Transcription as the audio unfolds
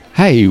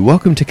Hey,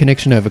 welcome to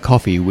Connection Over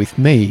Coffee with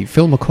me,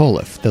 Phil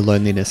McAuliffe, the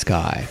Loneliness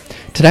Guy.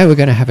 Today we're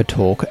going to have a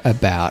talk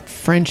about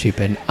friendship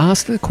and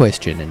ask the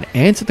question and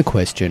answer the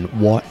question,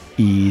 what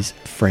is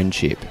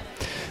friendship?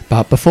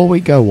 But before we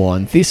go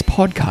on, this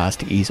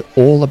podcast is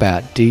all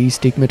about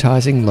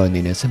destigmatizing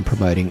loneliness and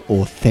promoting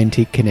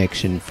authentic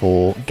connection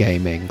for gay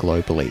men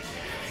globally.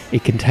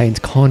 It contains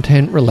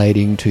content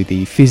relating to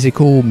the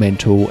physical,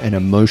 mental, and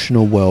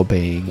emotional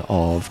well-being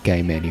of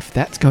gay men. If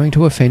that's going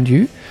to offend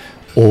you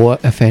or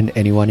offend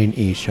anyone in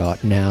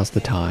earshot, now's the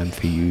time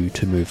for you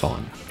to move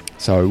on.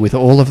 So with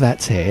all of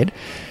that said,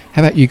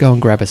 how about you go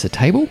and grab us a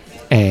table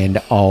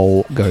and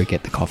I'll go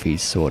get the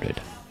coffees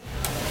sorted.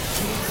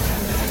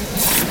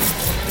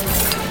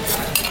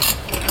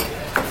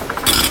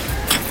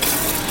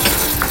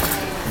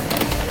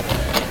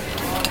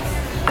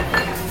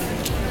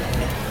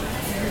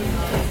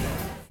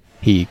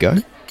 Here you go.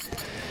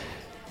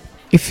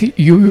 If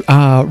you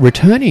are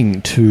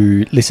returning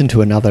to listen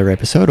to another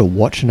episode or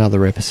watch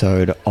another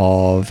episode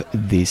of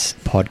this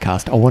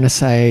podcast, I want to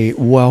say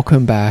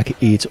welcome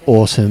back. It's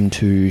awesome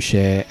to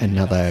share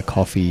another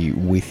coffee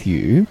with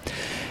you.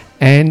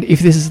 And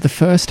if this is the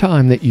first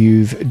time that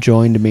you've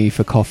joined me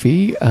for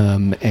coffee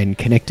and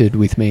connected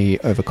with me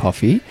over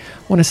coffee,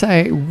 I want to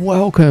say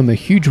welcome, a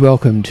huge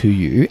welcome to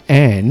you.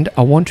 And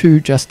I want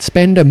to just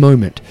spend a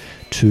moment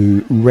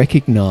to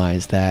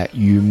recognize that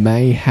you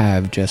may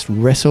have just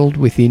wrestled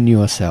within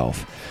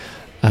yourself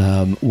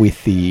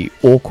with the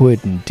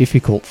awkward and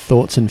difficult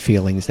thoughts and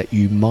feelings that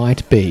you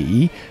might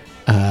be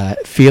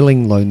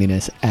feeling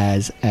loneliness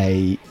as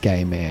a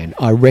gay man.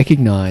 I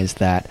recognize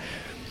that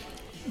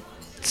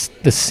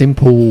the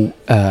simple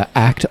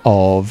act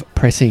of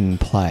pressing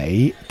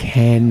play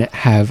can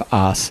have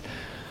us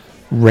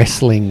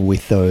wrestling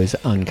with those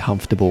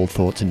uncomfortable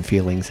thoughts and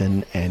feelings,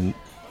 and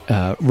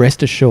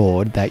rest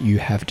assured that you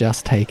have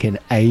just taken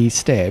a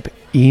step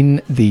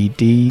in the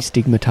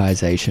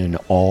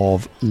destigmatization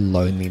of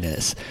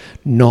loneliness,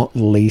 not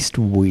least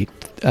of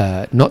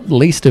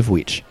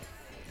which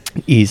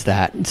is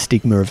that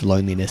stigma of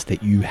loneliness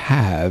that you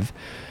have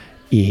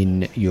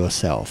in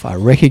yourself. I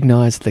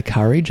recognize the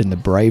courage and the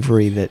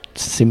bravery that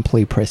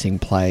simply pressing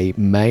play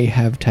may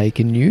have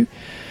taken you.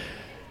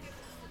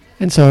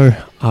 And so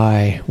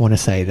I want to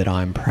say that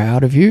I'm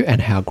proud of you and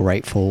how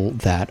grateful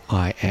that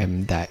I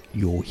am that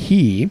you're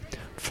here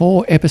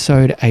for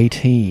episode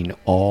 18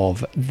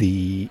 of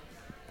this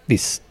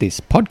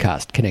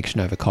podcast, Connection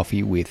Over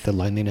Coffee with the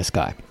Loneliness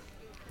Guy.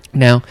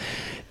 Now,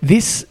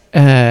 this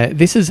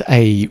is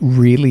a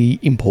really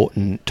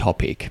important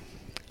topic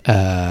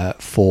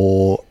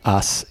for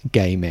us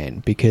gay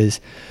men, because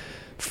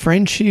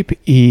friendship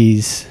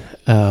is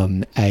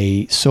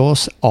a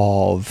source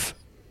of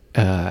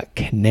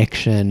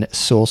connection,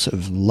 source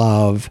of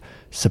love,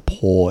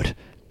 support,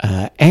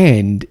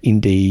 and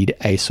indeed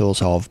a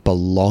source of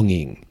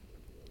belonging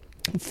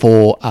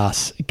for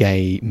us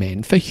gay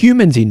men, for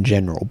humans in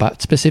general,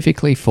 but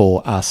specifically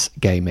for us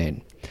gay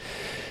men.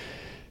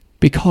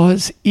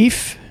 Because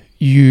if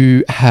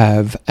you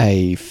have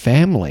a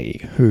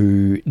family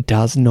who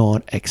does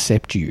not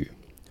accept you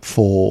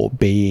for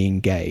being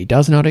gay,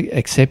 does not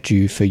accept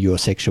you for your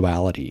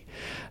sexuality,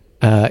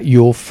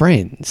 your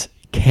friends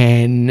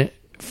can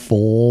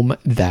form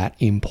that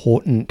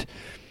important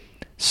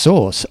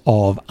source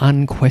of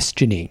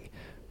unquestioning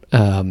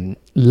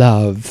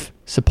love,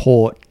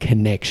 support,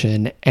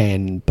 connection,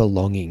 and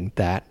belonging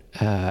that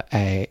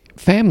a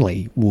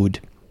family would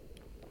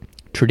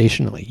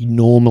traditionally,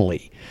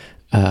 normally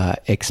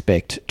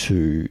expect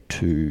to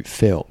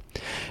feel.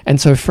 And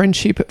so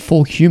friendship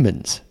for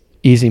humans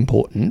is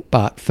important,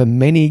 but for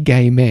many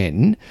gay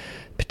men,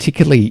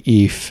 particularly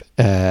if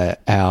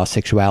our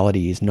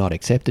sexuality is not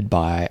accepted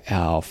by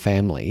our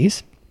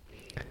families,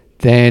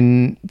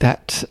 then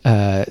that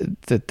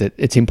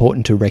it's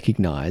important to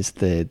recognize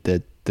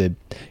the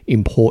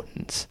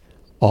importance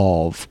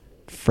of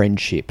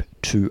friendship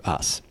to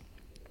us.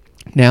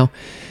 Now,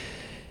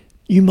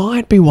 you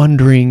might be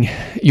wondering,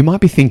 you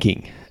might be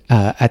thinking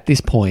at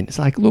this point, it's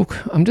like, look,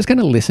 I'm just going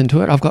to listen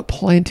to it. I've got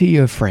plenty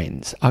of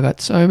friends. I've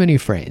got so many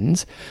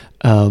friends,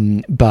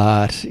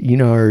 but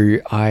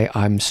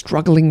I'm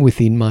struggling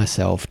within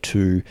myself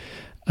to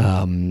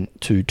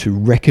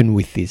reckon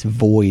with this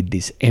void,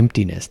 this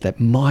emptiness that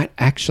might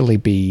actually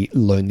be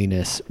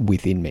loneliness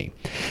within me.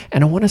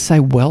 And I want to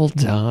say well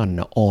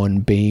done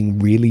on being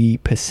really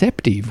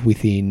perceptive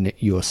within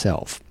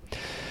yourself.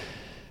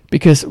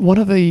 Because one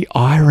of the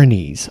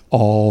ironies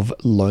of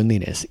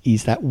loneliness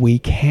is that we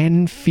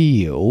can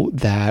feel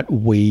that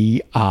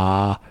we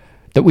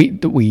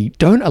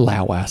don't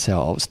allow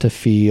ourselves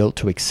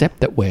to accept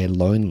that we're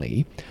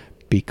lonely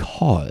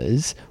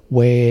because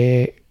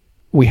we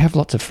have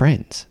lots of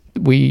friends.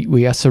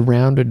 We are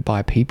surrounded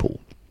by people.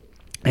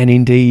 And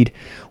indeed,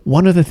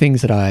 one of the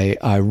things that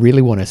I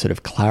really want to sort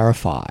of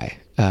clarify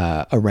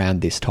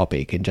around this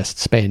topic, and just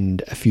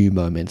spend a few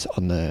moments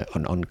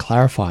on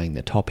clarifying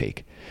the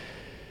topic,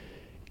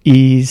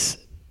 is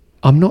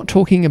I'm not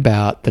talking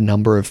about the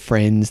number of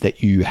friends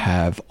that you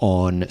have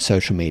on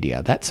social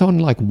media. That's on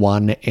like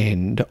one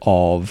end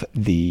of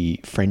the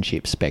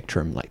friendship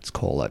spectrum, let's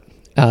call it.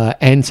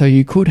 And so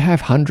you could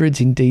have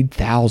hundreds, indeed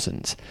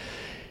thousands,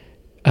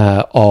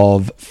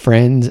 of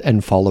friends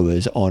and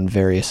followers on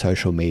various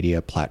social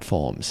media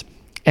platforms.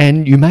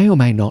 And you may or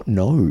may not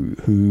know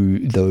who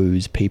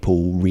those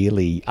people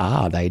really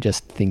are. They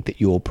just think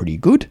that you're pretty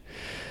good.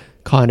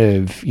 Kind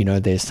of,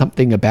 there's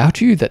something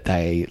about you that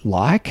they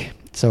like,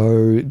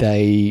 so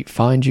they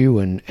find you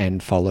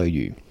and follow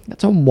you.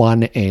 That's on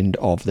one end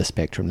of the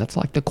spectrum. That's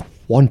like the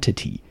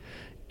quantity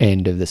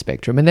end of the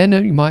spectrum. And then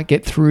you might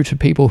get through to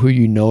people who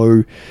you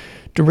know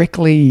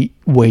directly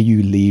where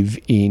you live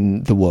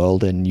in the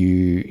world, and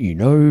you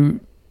know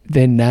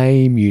their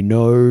name, you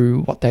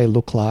know what they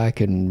look like,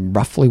 and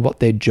roughly what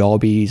their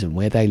job is, and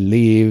where they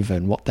live,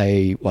 and what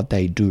they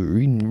do.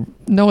 You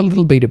know a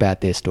little bit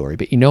about their story,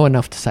 but you know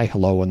enough to say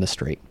hello on the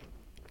street.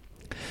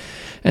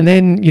 And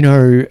then,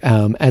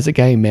 as a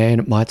gay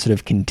man, it might sort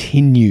of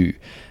continue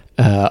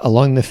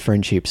along the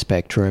friendship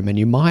spectrum, and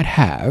you might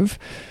have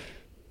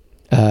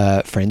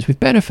friends with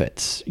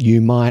benefits.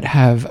 You might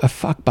have a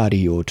fuck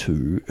buddy or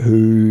two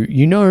who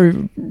you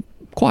know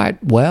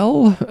quite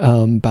well,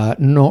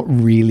 but not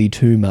really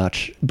too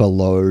much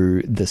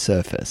below the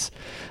surface,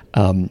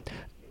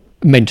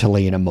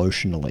 mentally and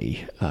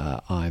emotionally.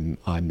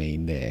 I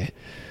mean there.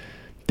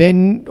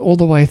 Then all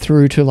the way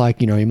through to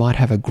you might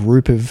have a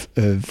group of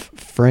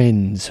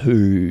friends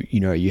who,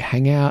 you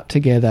hang out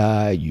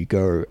together, you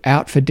go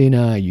out for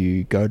dinner,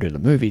 you go to the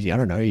movies, I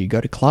don't know, you go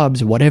to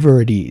clubs,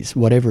 whatever it is,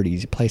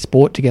 you play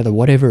sport together,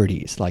 whatever it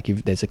is,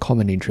 if there's a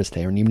common interest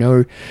there and you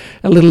know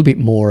a little bit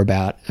more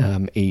about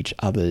each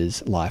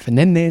other's life. And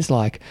then there's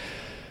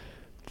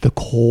the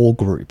core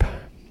group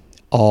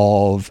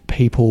of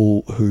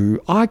people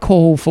who I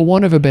call, for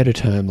want of a better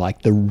term,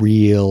 the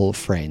real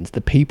friends,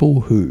 the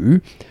people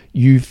who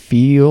you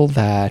feel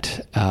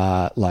that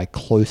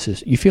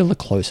closest, you feel the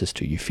closest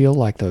to, you feel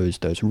like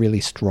those really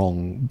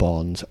strong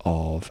bonds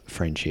of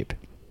friendship.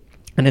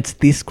 And it's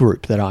this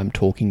group that I'm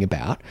talking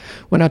about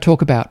when I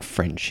talk about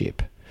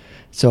friendship.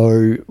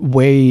 So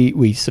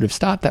we sort of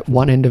start that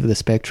one end of the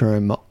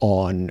spectrum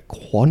on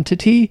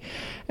quantity,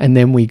 and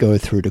then we go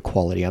through to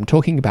quality. I'm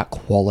talking about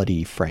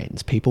quality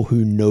friends, people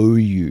who know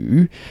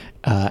you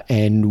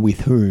and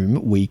with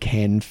whom we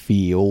can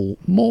feel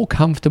more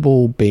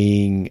comfortable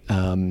being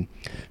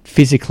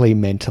physically,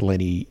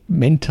 mentally,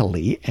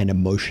 and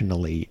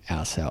emotionally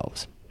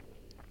ourselves.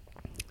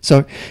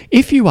 So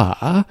if you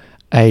are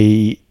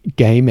a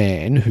gay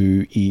man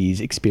who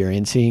is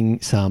experiencing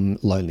some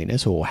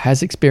loneliness, or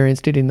has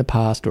experienced it in the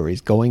past, or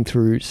is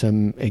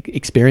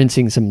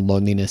experiencing some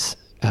loneliness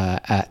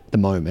at the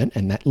moment,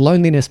 and that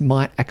loneliness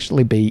might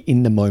actually be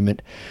in the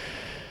moment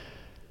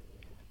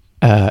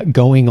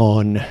going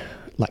on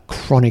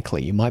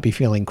chronically. You might be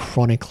feeling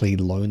chronically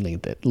lonely,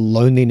 that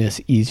loneliness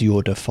is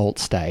your default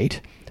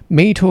state.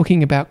 Me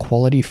talking about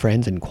quality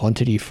friends and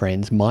quantity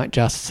friends might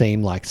just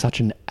seem like such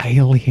an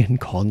alien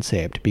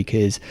concept,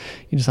 because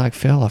you're just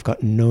Phil, I've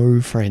got no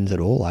friends at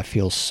all. I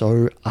feel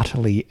so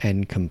utterly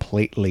and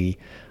completely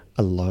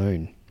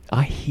alone.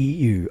 I hear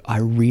you. I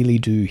really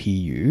do hear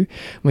you.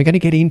 We're going to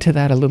get into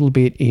that a little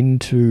bit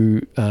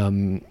into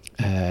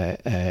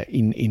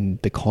in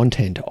the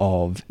content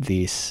of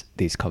this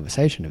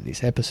conversation, of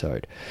this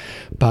episode.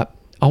 But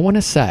I want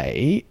to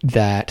say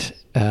that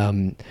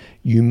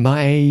you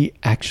may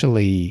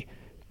actually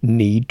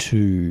need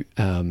to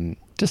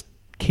just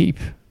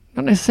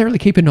not necessarily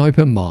keep an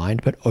open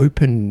mind, but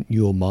open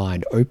your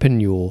mind, open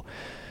your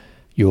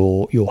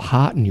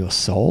heart and your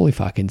soul,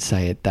 if I can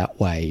say it that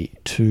way,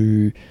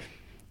 to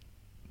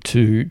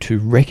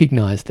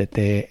recognize that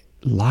there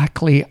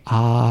likely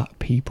are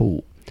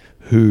people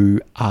who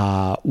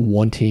are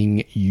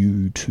wanting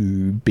you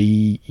to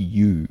be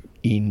you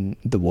in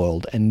the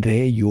world, and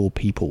they're your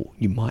people.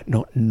 You might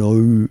not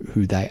know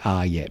who they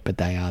are yet, but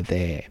they are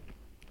there.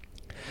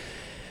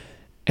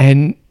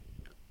 And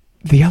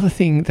the other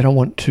thing that I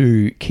want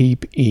to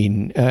keep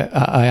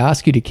I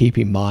ask you to keep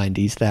in mind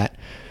is that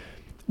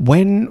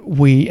and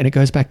it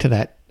goes back to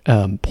that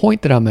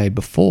point that I made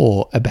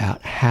before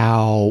about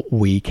how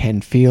we can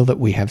feel that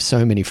we have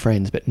so many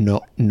friends but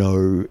not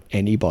know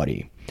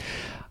anybody.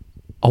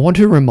 I want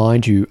to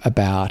remind you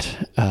about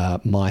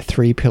my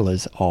 3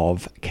 pillars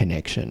of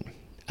connection.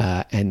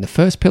 And the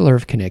first pillar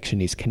of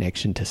connection is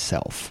connection to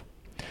self.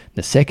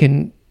 The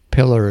second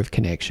pillar of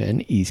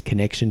connection is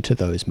connection to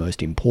those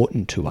most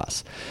important to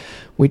us,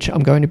 which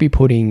I'm going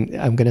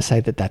to say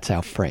that that's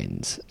our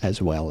friends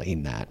as well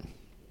in that.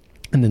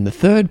 And then the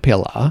third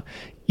pillar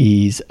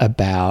is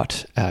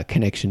about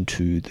connection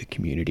to the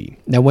community.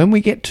 Now, when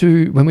we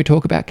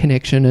talk about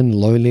connection and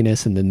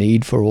loneliness and the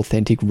need for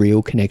authentic,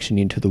 real connection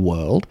into the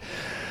world,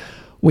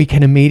 we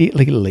can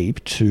immediately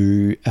leap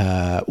to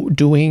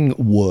doing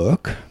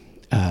work,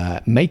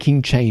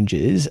 making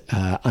changes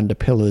under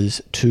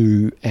pillars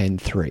 2 and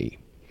 3.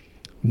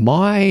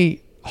 My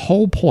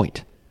whole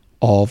point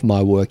of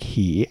my work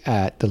here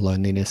at The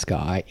Loneliness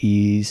Guy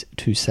is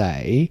to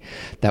say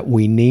that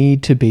we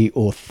need to be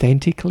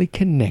authentically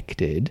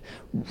connected,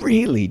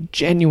 really,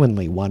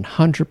 genuinely,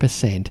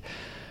 100%,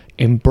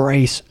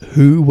 embrace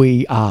who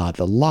we are,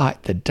 the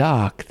light, the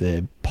dark,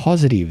 the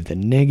positive, the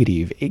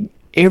negative,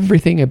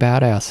 everything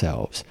about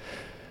ourselves.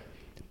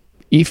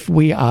 If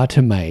we are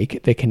to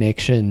make the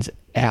connections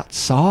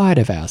outside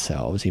of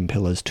ourselves in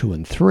pillars 2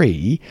 and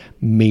 3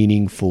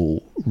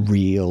 meaningful,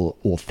 real,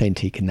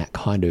 authentic, and that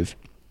kind of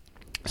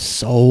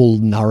soul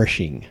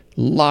nourishing,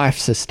 life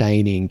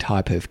sustaining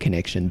type of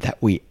connection that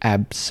we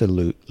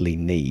absolutely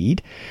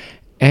need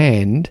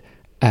and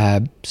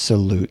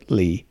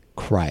absolutely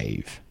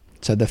crave.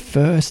 So the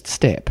first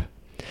step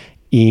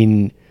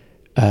in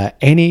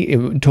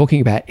talking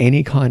about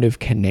any kind of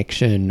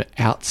connection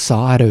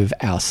outside of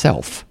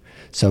ourself,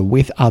 so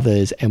with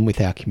others and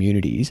with our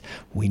communities,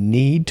 we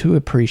need to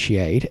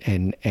appreciate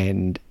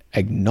and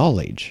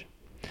acknowledge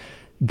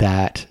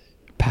that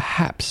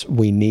perhaps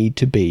we need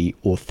to be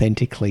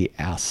authentically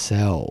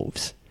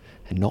ourselves.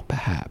 And not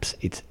perhaps,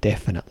 it's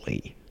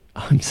definitely.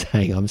 I'm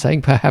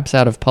saying perhaps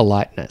out of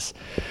politeness.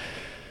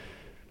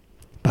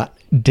 But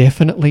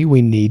definitely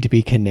we need to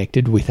be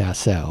connected with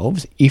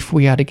ourselves if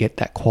we are to get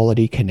that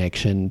quality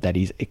connection that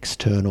is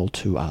external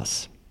to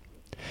us.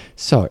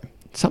 So,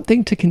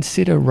 something to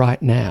consider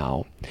right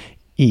now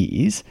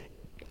is,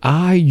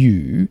 are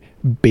you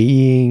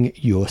being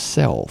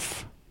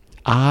yourself?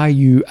 Are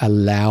you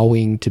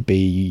allowing to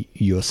be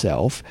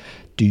yourself?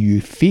 Do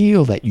you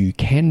feel that you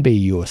can be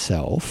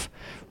yourself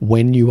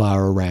when you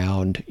are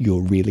around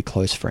your really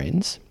close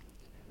friends?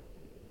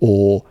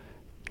 Or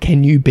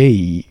can you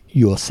be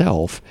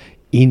yourself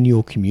in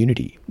your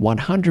community?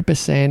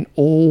 100%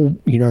 all,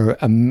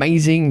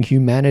 amazing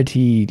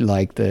humanity,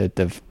 like the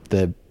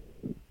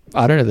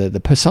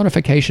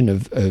personification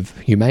of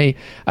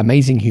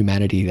amazing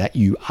humanity that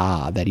you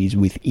are, that is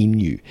within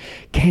you.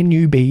 Can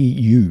you be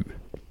you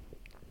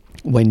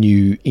when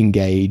you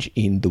engage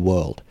in the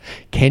world?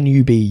 Can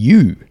you be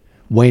you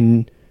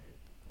when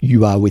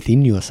you are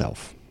within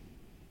yourself?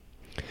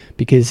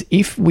 Because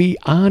if we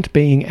aren't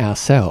being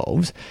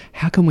ourselves,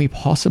 how can we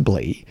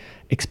possibly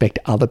expect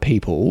other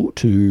people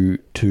to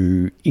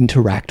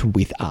interact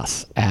with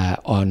us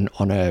on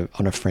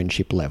a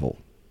friendship level?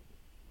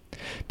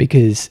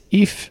 Because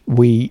if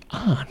we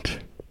aren't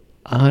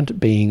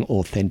being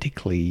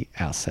authentically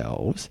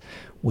ourselves,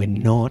 we're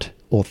not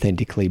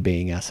authentically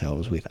being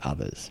ourselves with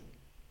others.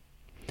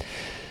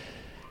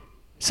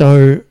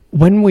 So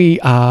when we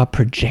are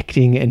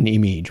projecting an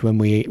image, when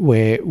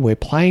we're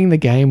playing the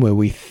game where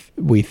we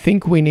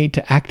think we need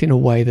to act in a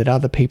way that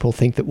other people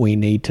think that we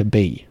need to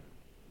be,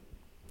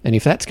 and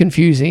if that's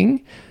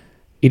confusing,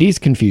 it is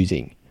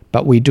confusing.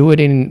 But we do it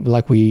in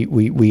like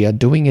we are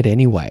doing it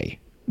anyway.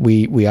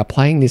 We are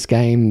playing this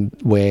game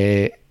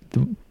where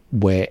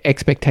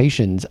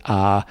expectations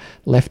are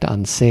left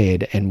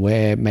unsaid, and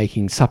we're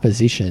making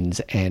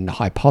suppositions and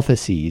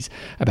hypotheses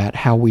about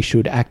how we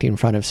should act in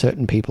front of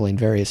certain people in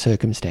various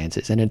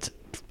circumstances. And it's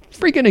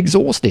freaking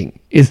exhausting,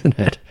 isn't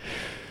it?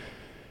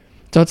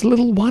 So it's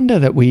little wonder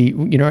that we,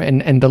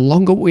 and the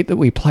longer that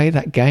we play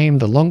that game,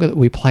 the longer that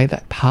we play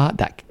that part,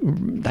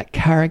 that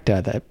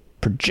character, that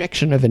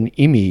projection of an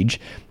image,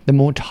 the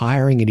more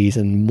tiring it is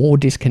and more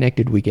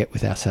disconnected we get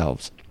with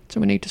ourselves. So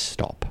we need to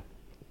stop.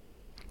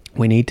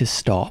 We need to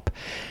stop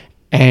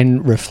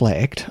and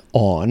reflect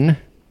on,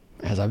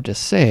 as I've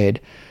just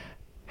said,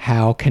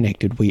 how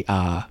connected we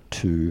are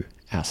to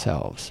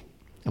ourselves.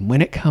 And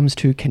when it comes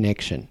to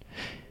connection,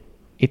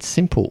 it's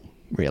simple,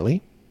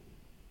 really.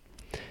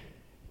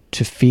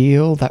 To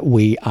feel that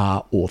we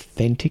are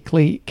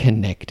authentically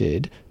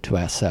connected to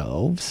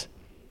ourselves,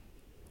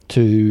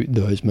 to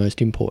those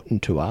most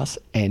important to us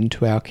and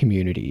to our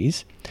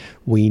communities,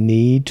 we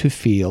need to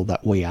feel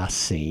that we are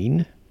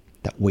seen,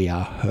 that we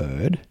are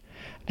heard,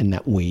 and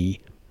that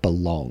we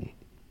belong.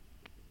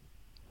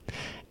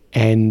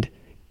 And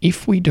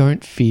if we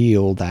don't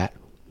feel that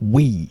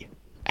we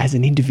as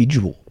an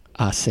individual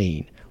are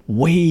seen,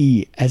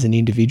 we as an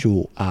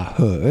individual are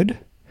heard,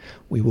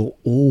 we will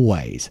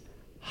always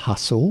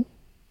hustle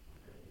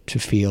to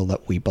feel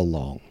that we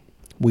belong.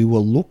 We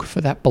will look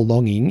for that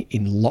belonging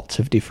in lots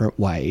of different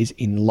ways,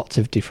 in lots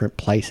of different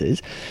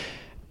places,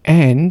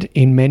 and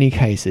in many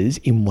cases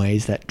in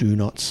ways that do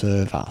not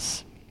serve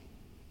us.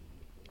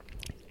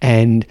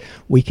 And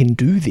we can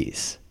do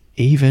this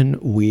even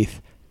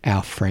with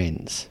our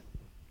friends.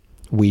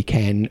 We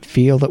can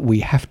feel that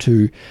we have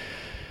to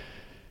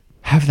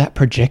have that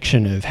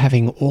projection of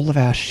having all of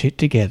our shit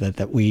together,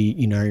 that we,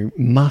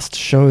 must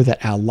show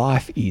that our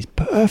life is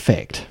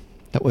perfect,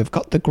 that we've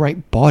got the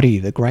great body,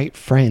 the great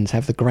friends,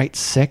 have the great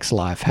sex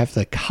life, have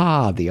the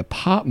car, the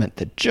apartment,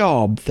 the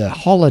job, the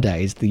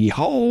holidays, the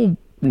whole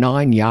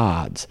 9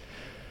 yards,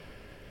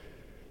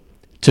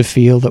 to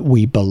feel that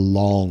we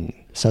belong,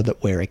 so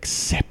that we're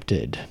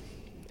accepted.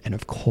 And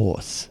of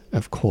course,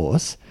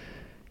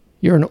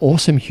 you're an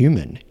awesome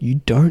human. You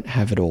don't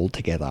have it all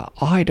together.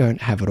 I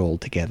don't have it all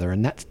together.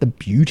 And that's the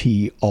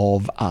beauty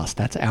of us.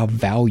 That's our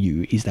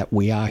value, is that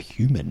we are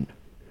human.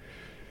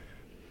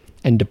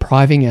 And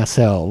depriving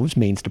ourselves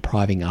means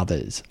depriving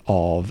others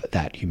of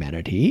that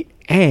humanity,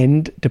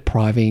 and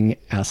depriving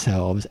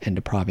ourselves and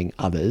depriving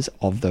others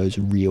of those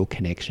real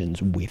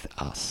connections with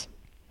us.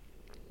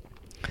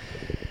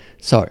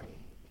 So,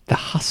 the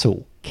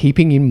hustle,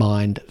 keeping in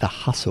mind the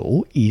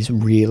hustle is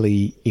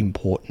really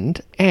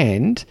important,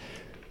 and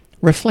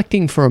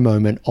reflecting for a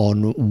moment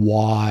on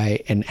why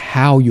and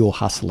how you're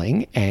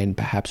hustling, and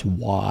perhaps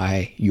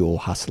why you're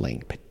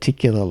hustling,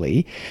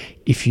 particularly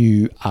if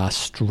you are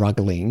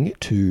struggling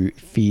to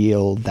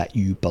feel that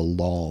you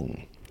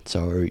belong.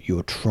 So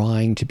you're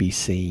trying to be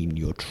seen,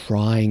 you're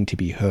trying to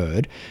be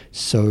heard,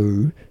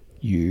 so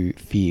you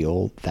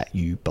feel that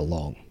you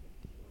belong.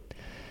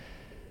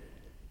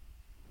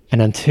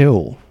 And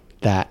until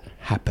that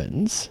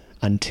happens,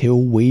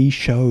 until we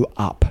show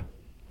up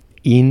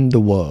in the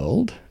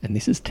world, and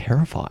this is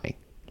terrifying.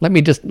 Let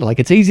me just,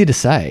 it's easy to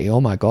say, oh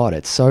my God,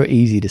 it's so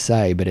easy to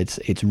say, but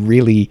it's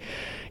really,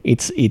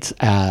 it's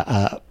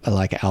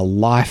like our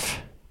life's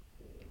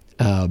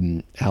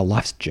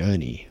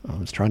journey. I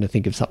was trying to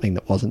think of something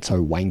that wasn't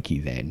so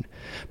wanky then,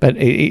 but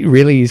it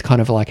really is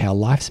kind of like our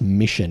life's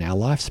mission, our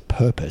life's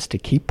purpose, to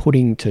keep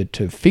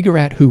to figure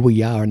out who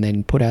we are and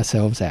then put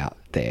ourselves out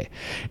there,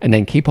 and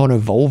then keep on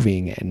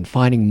evolving and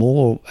finding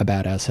more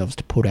about ourselves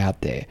to put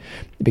out there.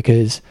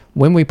 Because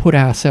when we put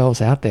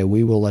ourselves out there,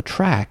 we will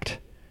attract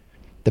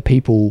the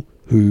people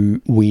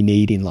who we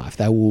need in life.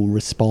 They will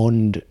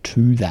respond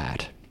to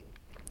that,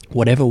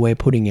 whatever we're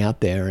putting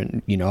out there.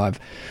 And, I've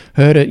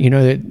heard it,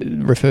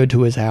 referred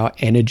to as our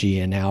energy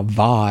and our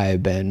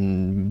vibe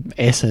and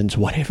essence,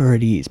 whatever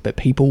it is. But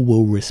people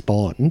will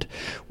respond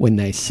when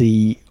they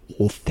see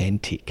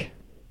authentic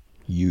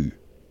you,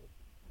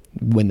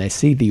 when they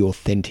see the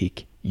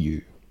authentic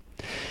you.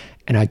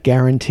 And I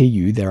guarantee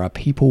you there are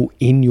people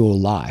in your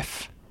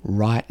life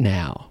right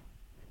now,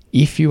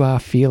 if you are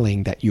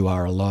feeling that you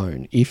are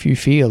alone, if you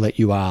feel that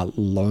you are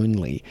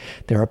lonely,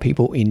 there are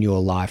people in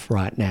your life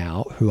right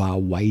now who are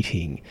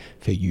waiting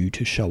for you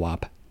to show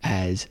up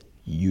as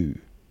you.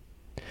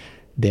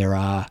 There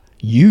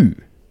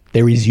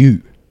is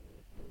you.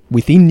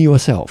 Within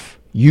yourself,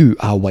 you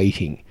are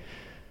waiting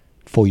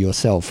for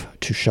yourself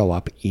to show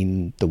up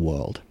in the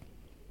world.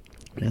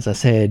 And as I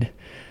said,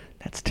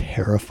 that's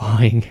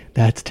terrifying.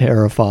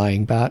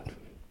 But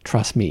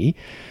trust me,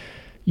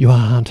 you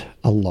aren't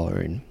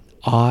alone.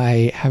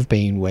 I have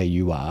been where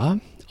you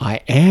are.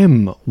 I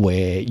am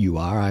where you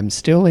are. I'm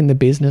still in the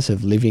business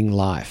of living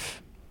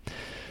life.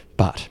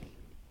 But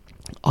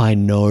I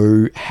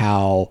know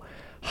how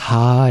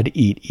hard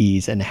it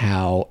is and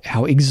how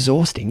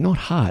exhausting, not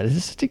hard, it's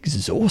just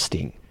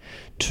exhausting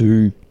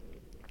to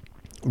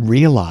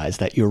realize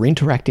that you're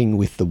interacting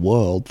with the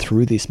world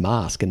through this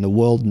mask, and the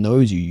world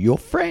knows you. Your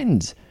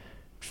friends,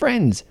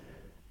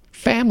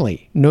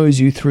 family knows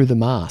you through the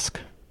mask,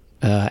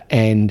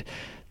 and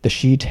the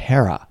sheer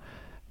terror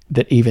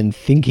that even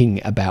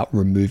thinking about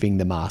removing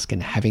the mask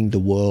and having the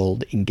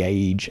world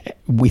engage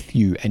with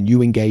you and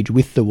you engage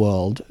with the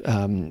world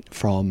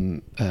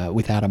from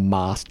without a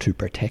mask to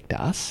protect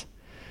us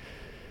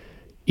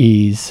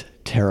is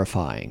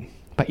terrifying.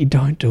 But you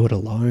don't do it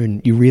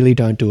alone. You really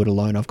don't do it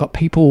alone. I've got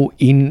people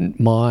in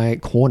my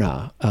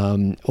corner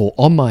or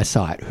on my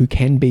site who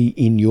can be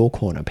in your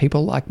corner.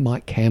 People like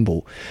Mike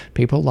Campbell,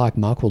 people like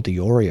Michael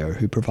Diorio,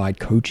 who provide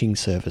coaching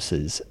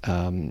services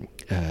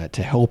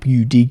to help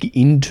you dig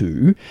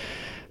into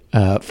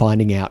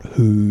finding out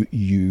who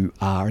you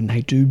are. And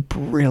they do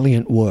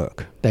brilliant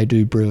work.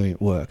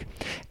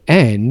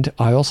 And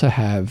I also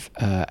have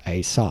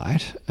a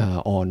site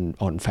on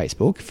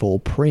Facebook for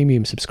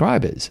premium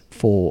subscribers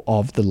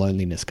of The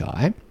Loneliness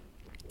Guy,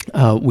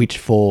 which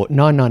for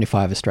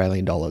 $9.95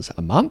 Australian dollars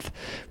a month,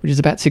 which is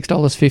about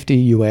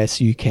 $6.50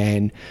 US, you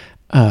can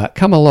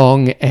come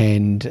along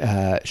and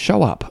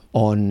show up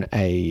on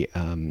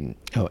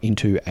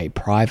into a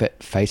private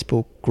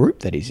Facebook group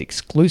that is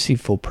exclusive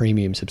for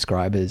premium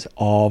subscribers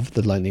of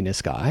The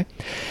Loneliness Guy.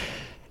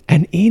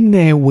 And in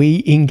there,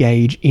 we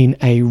engage in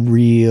a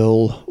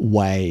real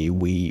way.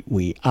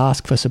 We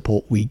ask for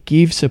support. We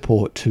give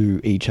support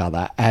to each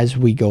other as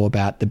we go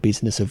about the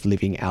business of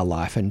living our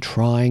life and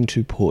trying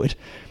to put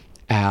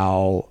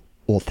our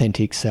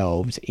authentic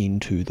selves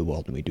into the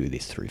world. And we do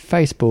this through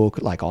Facebook,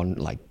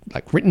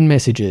 like written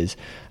messages,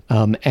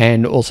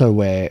 and also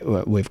where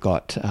we've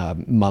got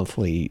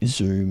monthly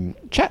Zoom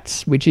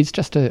chats, which is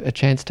just a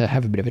chance to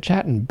have a bit of a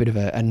chat and a bit of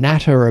a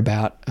natter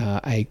about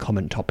a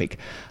common topic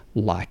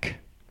like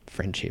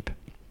friendship.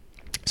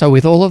 So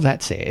with all of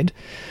that said,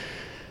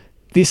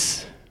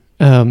 this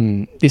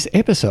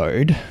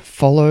episode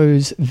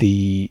follows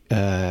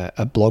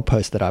a blog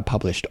post that I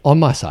published on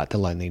my site,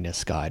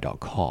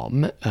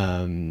 thelonelinessguy.com,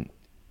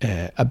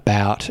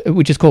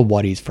 which is called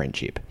What is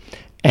Friendship?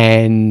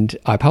 And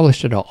I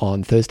published it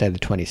on Thursday, the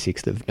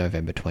 26th of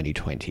November,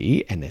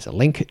 2020, and there's a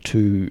link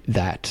to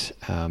that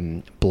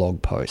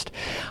blog post.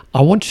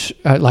 I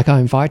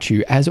invite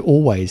you, as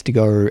always, to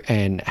go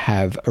and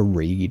have a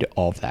read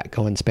of that.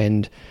 Go and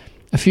spend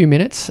a few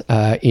minutes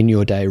in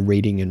your day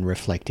reading and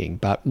reflecting.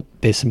 But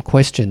there's some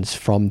questions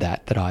from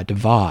that I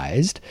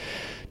devised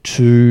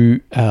to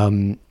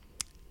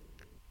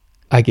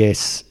I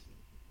guess,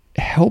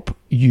 help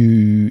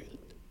you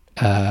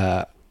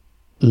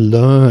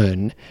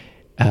learn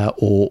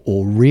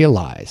or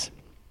realize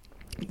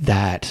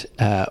that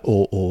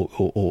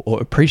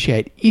or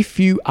appreciate if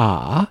you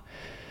are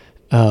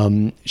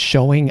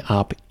showing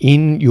up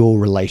in your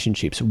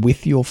relationships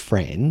with your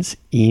friends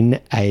in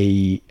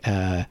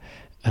a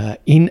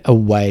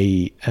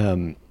way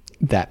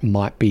that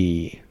might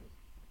be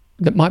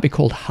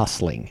called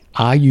hustling.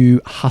 Are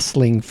you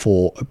hustling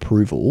for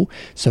approval?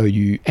 So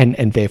you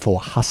and therefore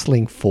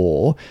hustling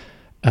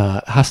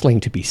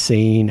to be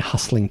seen,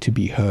 hustling to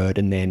be heard,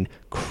 and then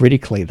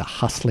critically the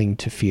hustling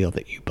to feel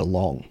that you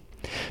belong.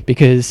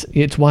 Because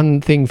it's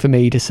one thing for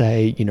me to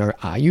say,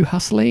 are you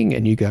hustling?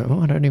 And you go,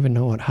 I don't even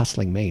know what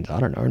hustling means. I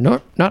don't know.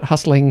 No, not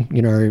hustling,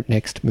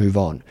 next, move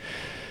on.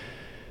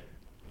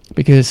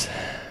 Because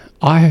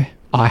I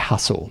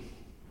hustle.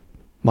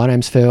 My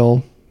name's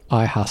Phil.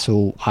 I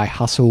hustle. I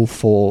hustle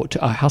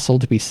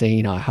to be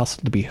seen. I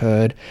hustle to be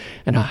heard,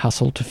 and I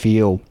hustle to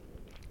feel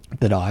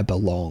that I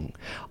belong.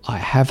 I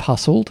have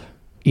hustled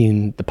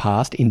in the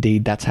past.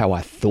 Indeed, that's how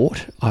I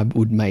thought I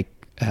would make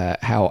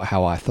how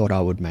I thought I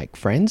would make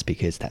friends,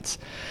 because that's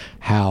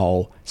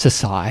how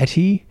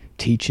society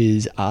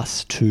teaches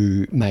us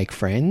to make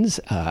friends,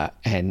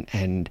 and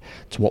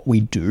it's what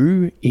we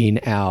do in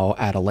our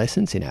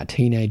adolescence, in our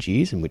teenage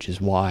years, and which is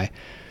why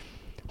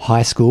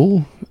high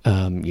school,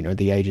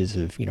 the ages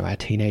of our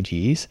teenage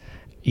years,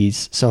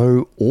 is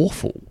so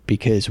awful,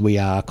 because we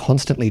are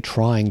constantly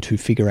trying to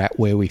figure out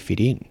where we fit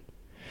in.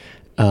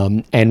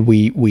 And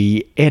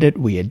we edit,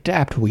 we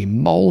adapt, we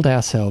mold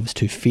ourselves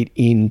to fit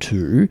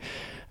into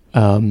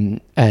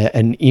an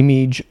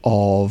image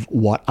of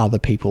what other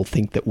people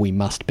think that we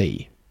must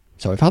be.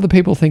 So if other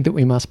people think that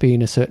we must be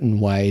in a certain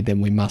way, then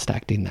we must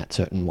act in that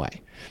certain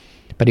way.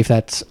 But if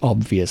that's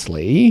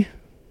obviously,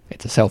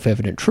 it's a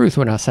self-evident truth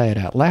when I say it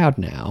out loud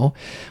now,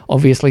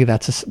 obviously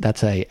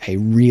that's a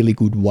really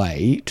good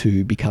way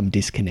to become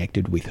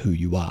disconnected with who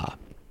you are.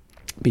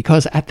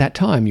 Because at that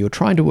time, you're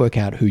trying to work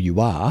out who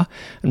you are,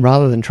 and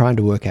rather than trying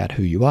to work out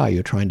who you are,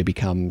 you're trying to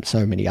become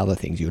so many other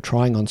things. You're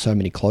trying on so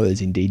many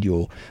clothes. Indeed,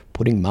 you're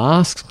putting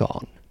masks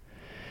on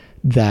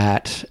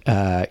that,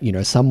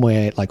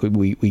 somewhere like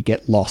we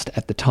get lost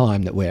at the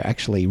time that we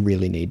actually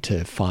really need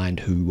to find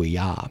who we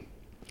are.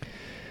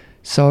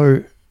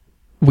 So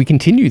we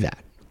continue that.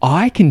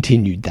 I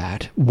continued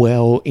that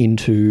well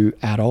into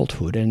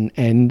adulthood,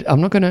 and I'm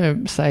not going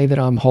to say that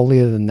I'm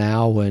holier than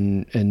thou,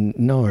 and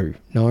no,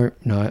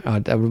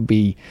 that would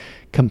be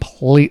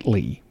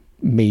completely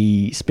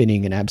me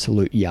spinning an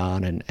absolute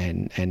yarn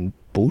and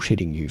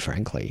bullshitting you,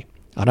 frankly.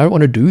 I don't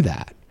want to do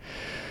that.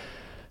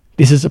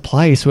 This is a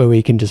place where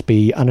we can just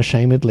be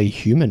unashamedly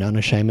human,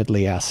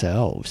 unashamedly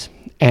ourselves.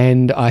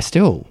 And I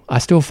still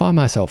find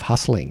myself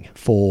hustling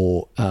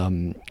for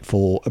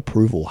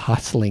approval,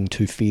 hustling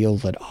to feel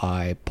that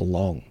I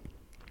belong.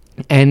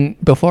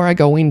 And before I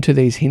go into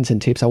these hints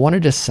and tips, I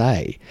wanted to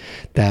say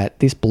that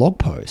this blog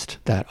post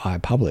that I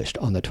published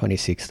on the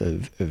 26th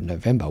of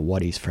November,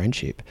 What is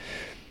Friendship,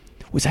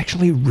 was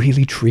actually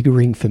really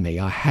triggering for me.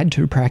 I had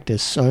to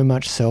practice so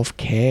much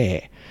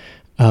self-care,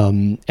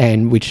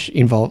 and which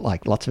involved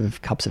like lots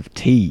of cups of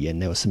tea,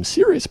 and there was some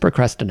serious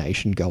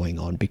procrastination going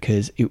on,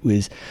 because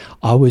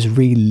I was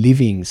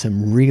reliving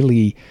some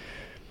really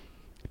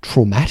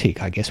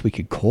traumatic, I guess we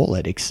could call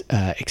it,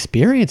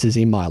 experiences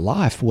in my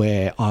life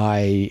where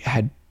I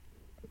had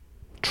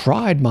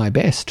tried my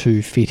best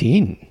to fit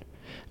in,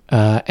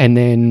 and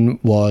then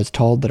was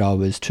told that I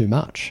was too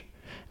much,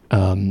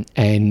 and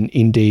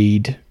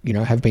indeed,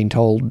 have been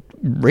told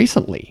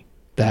recently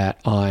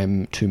that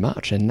I'm too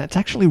much, and that's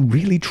actually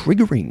really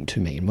triggering to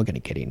me, and we're going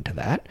to get into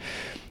that.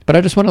 But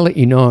I just want to let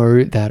you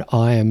know that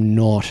I am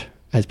not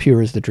as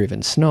pure as the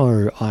driven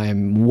snow. I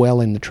am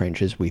well in the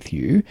trenches with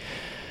you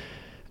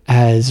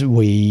as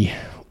we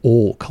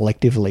all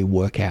collectively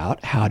work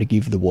out how to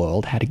give the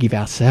world, how to give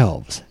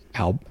ourselves,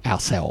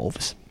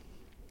 ourselves.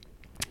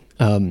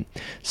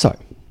 So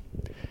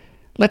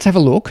let's have a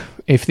look.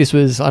 If this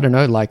was, I don't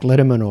know, like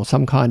Letterman or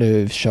some kind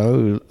of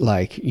show,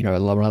 like,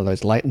 one of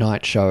those late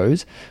night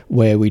shows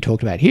where we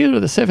talked about, here are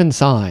the 7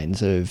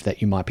 signs of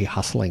that you might be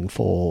hustling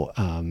for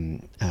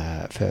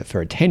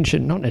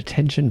attention, not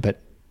attention, but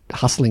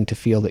hustling to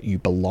feel that you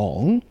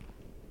belong,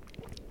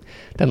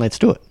 then let's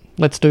do it.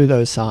 Let's do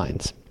those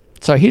signs.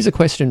 So here's a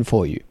question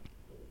for you.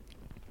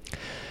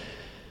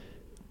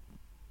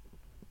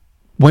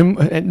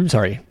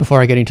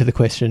 Before I get into the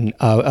question,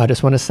 I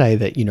just want to say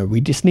that,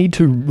 we just need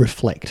to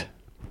reflect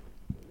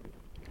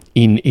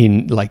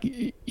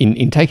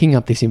in taking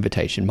up this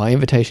invitation. My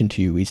invitation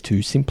to you is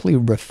to simply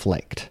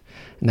reflect.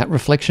 And that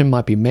reflection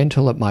might be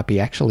mental, it might be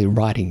actually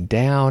writing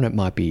down, it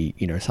might be,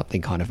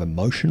 something kind of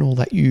emotional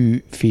that you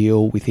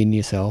feel within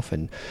yourself,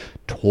 and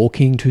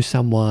talking to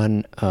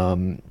someone,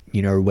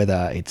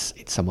 whether it's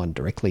someone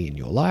directly in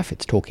your life,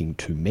 it's talking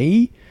to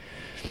me.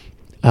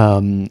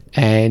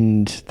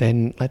 And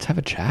then let's have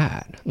a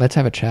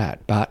chat.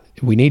 But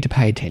we need to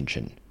pay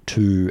attention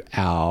to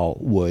our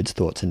words,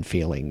 thoughts, and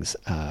feelings,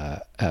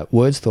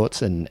 words,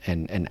 thoughts,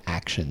 and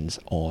actions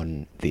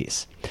on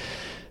this.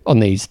 on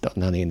these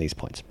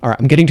points. All right,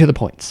 I'm getting to the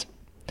points.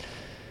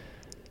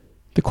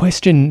 The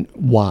question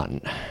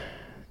 1,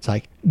 it's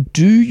like,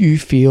 do you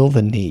feel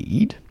the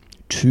need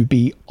to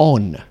be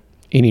on,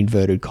 in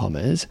inverted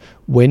commas,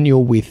 when you're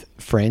with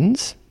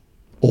friends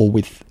or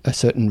with a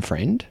certain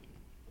friend?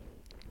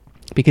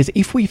 Because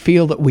if we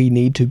feel that we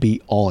need to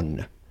be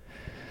on,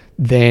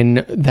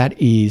 then that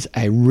is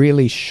a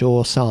really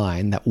sure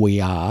sign that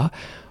we are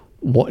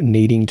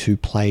needing to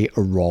play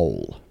a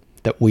role,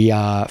 that we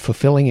are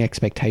fulfilling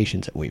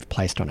expectations that we've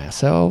placed on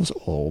ourselves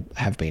or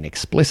have been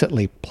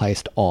explicitly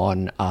placed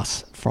on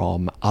us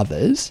from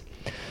others,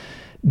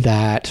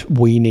 that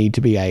we need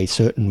to be a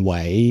certain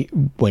way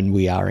when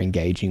we are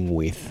engaging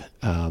with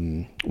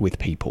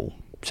people,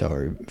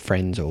 so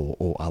friends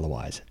or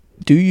otherwise.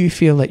 Do you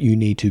feel that you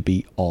need to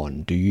be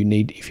on? Do you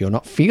need, if you're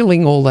not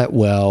feeling all that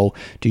well,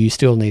 do you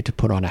still need to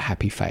put on a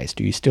happy face?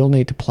 Do you still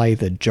need to play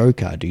the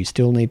joker? Do you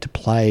still need to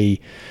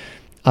play,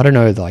 I don't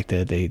know, like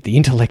the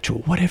intellectual,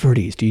 whatever it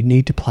is? Do you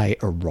need to play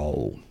a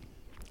role?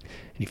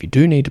 And if you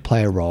do need to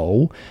play a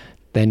role,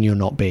 then you're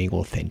not being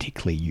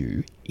authentically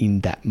you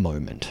in that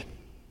moment.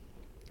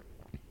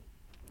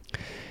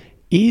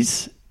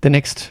 Is the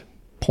next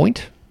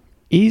point,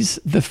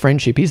 is the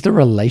friendship, is the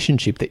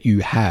relationship that you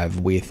have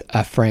with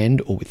a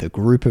friend or with a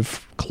group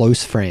of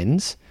close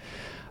friends,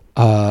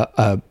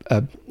 I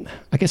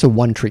guess a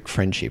one-trick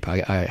friendship?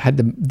 I had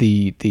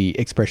the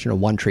expression a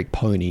one-trick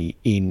pony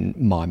in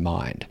my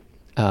mind.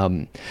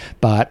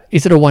 But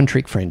is it a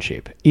one-trick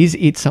friendship? Is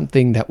it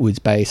something that was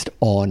based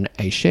on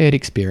a shared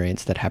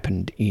experience that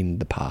happened in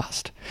the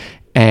past,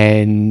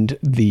 and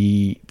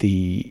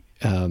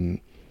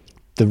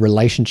the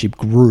relationship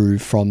grew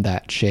from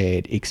that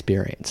shared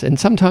experience? And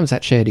sometimes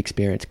that shared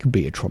experience could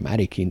be a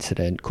traumatic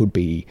incident, could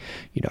be,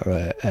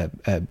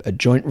 a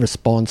joint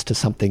response to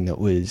something that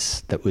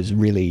was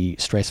really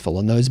stressful.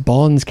 And those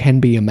bonds can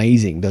be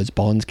amazing.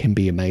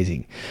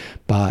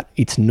 But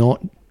it's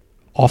not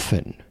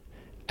often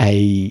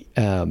the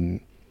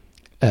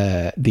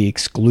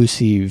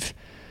exclusive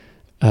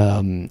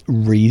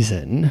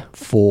reason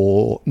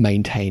for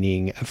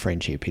maintaining a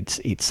friendship.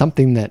 It's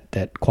something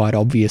that quite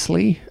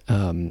obviously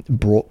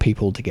brought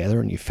people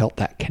together, and you felt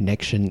that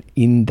connection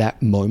in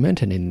that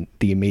moment and in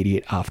the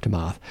immediate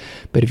aftermath.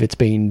 But if it's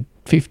been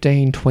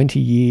 15, 20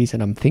 years,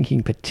 and I'm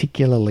thinking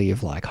particularly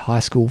of like high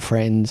school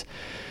friends,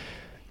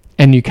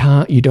 and you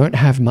don't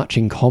have much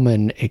in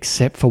common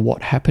except for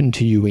what happened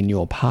to you in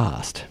your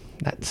past,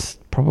 that's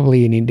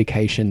probably an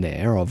indication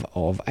there of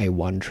a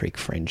one-trick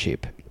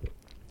friendship.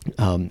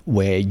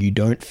 Where you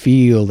don't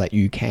feel that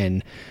you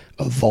can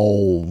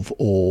evolve,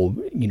 or,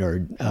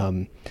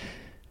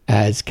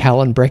 as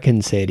Callan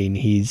Brecken said in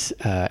his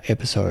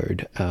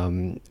episode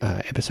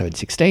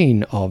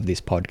 16 of this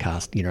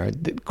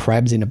podcast, the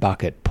crabs in a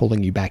bucket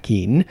pulling you back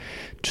in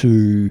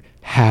to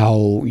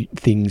how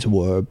things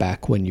were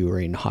back when you were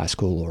in high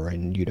school or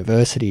in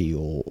university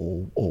or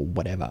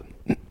whatever.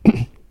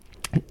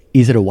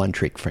 Is it a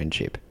one-trick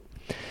friendship?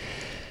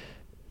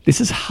 This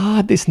is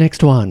hard, this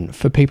next one,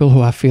 for people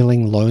who are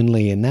feeling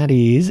lonely, and that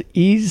is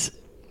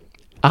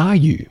are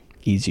you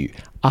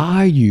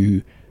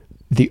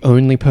the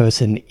only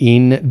person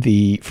in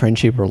the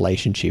friendship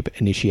relationship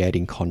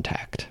initiating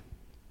contact?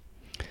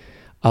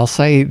 I'll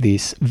say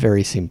this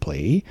very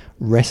simply: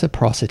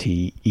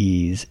 reciprocity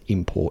is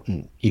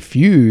important. If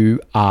you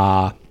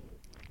are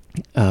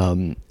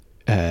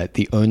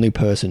the only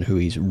person who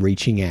is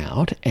reaching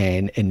out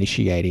and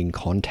initiating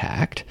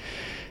contact,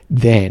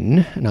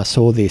 then, and I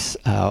saw this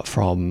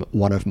from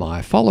one of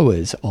my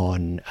followers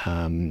on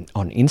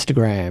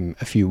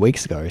Instagram a few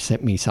weeks ago,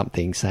 sent me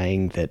something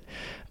saying that,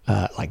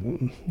 like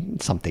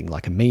something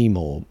like a meme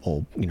or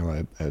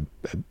a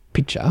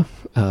picture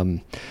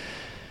on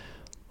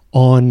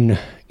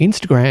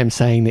Instagram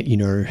saying that,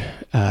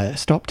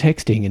 stop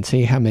texting and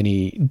see how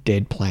many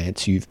dead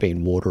plants you've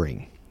been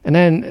watering. And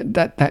then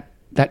that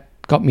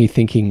got me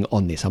thinking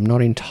on this. I'm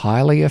not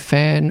entirely a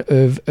fan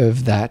of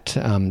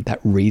that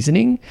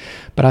reasoning,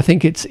 but I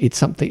think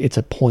it's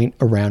a point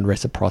around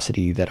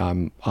reciprocity that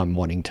I'm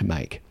wanting to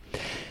make.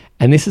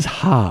 And this is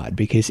hard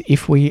because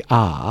if we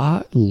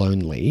are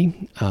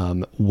lonely,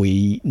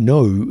 we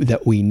know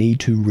that we need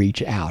to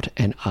reach out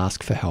and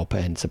ask for help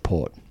and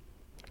support.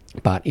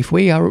 But if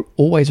we are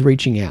always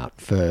reaching out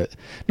for,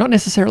 not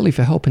necessarily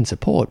for help and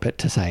support, but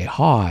to say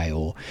hi,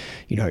 or,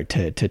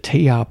 to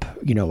tee up,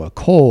 a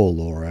call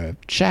or a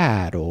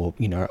chat, or,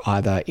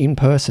 either in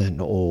person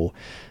or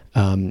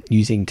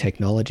using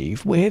technology,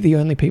 if we're the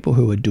only people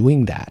who are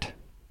doing that,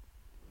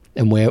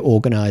 and we're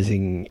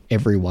organizing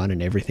everyone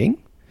and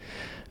everything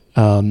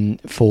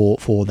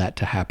for that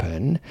to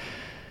happen,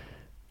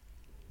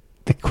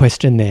 the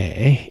question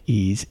there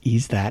is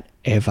that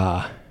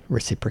ever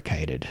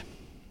reciprocated?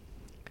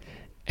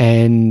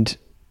 And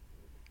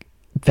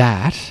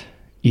that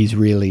is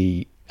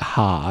really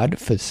hard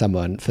for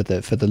someone, for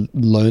the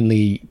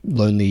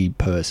lonely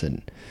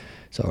person.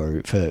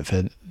 So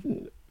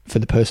for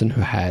the person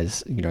who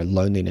has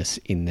loneliness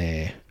in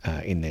their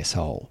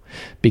soul,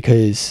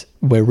 because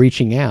we're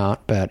reaching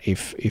out, but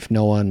if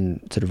no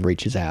one sort of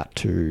reaches out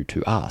to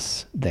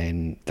us,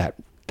 then that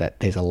that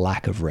there's a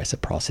lack of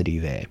reciprocity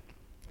there.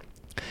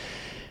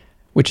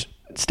 Which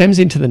stems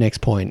into the next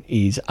point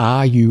is,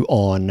 are you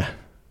on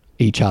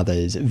each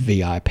other's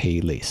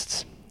VIP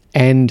lists?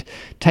 And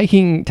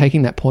taking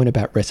that point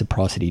about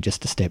reciprocity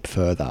just a step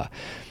further,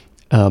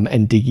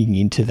 and digging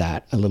into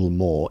that a little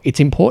more, it's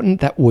important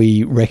that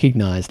we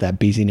recognize that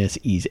busyness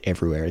is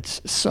everywhere.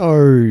 It's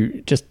so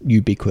just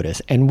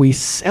ubiquitous, and we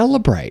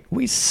celebrate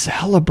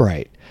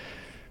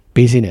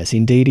busyness.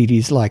 Indeed, it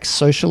is like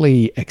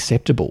socially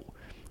acceptable,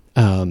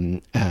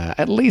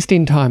 at least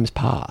in times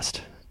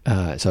past.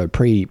 So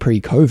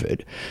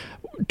pre-COVID,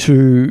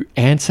 to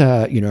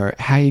answer,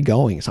 how are you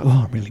going? It's like,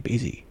 oh, I'm really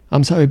busy.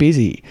 I'm so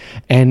busy.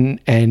 And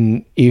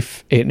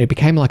it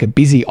became like a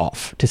busy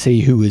off to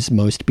see who was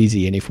most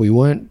busy. And if we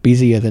weren't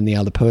busier than the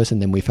other person,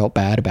 then we felt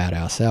bad about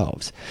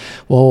ourselves.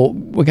 Well,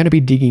 we're going to be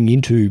digging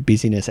into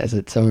busyness as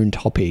its own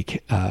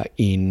topic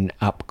in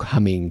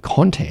upcoming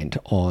content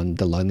on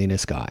the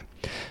Loneliness Guy.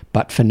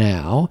 But for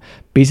now,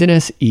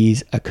 busyness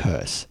is a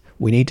curse.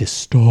 We need to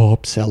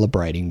stop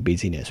celebrating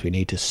busyness. We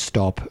need to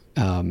stop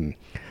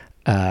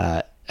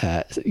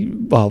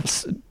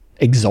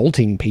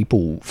exalting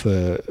people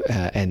for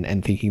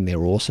and thinking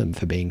they're awesome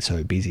for being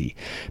so busy.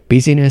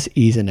 Busyness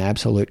is an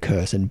absolute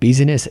curse, and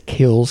busyness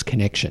kills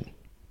connection.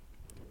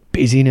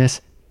 Busyness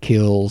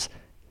kills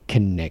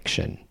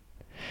connection.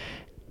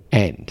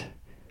 And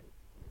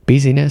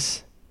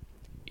busyness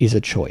is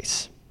a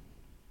choice.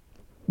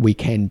 We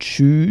can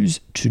choose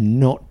to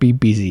not be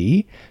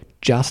busy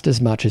just as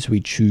much as we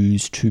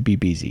choose to be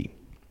busy.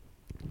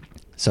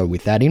 So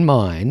with that in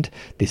mind,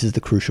 this is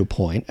the crucial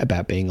point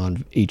about being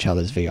on each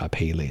other's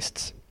VIP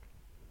lists.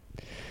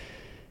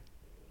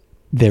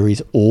 There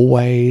is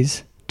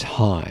always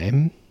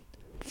time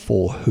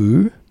for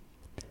who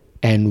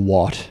and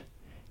what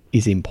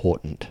is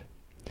important.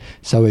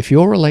 So if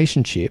your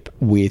relationship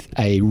with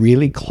a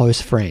really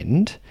close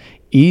friend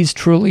is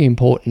truly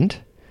important,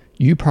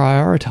 you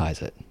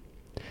prioritize it.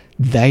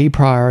 They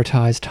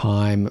prioritize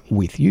time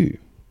with you.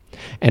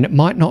 And it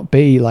might not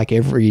be like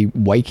every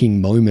waking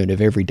moment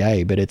of every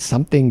day, but it's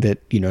something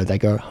that, they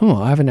go,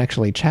 I haven't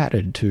actually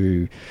chatted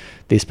to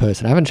this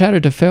person. I haven't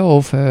chatted to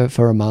Phil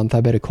for a month.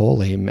 I better call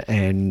him.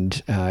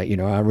 And,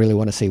 I really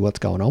want to see what's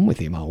going on with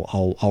him.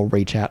 I'll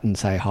reach out and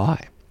say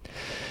hi.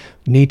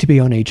 Need to be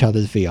on each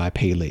other's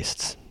VIP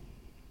lists.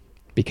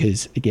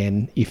 Because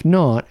again, if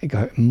not,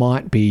 it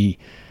might be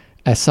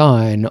a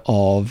sign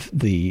of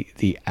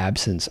the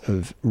absence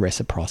of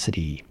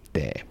reciprocity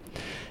there.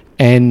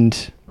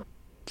 And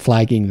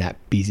flagging that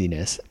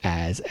busyness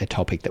as a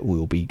topic that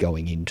we'll be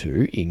going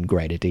into in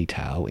greater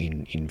detail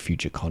in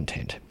future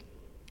content.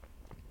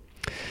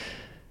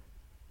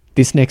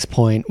 This next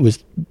point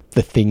was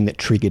the thing that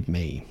triggered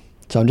me.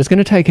 So I'm just going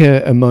to take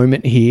a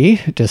moment here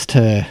just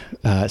to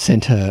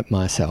center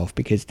myself,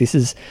 because this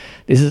is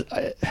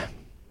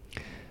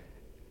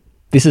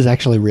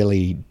actually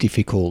really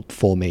difficult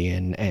for me,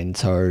 and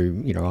so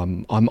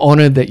I'm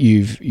honored that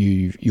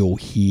you're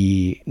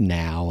here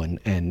now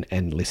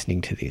and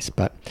listening to this.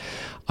 But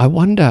I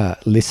wonder,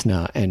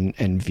 listener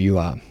and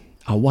viewer,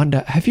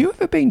 have you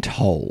ever been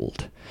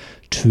told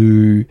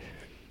to,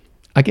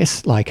 I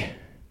guess, like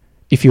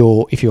if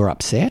you're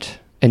upset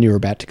and you're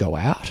about to go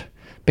out,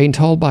 being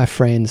told by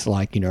friends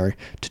to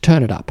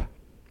turn it up.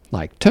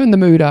 Like, turn the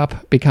mood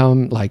up,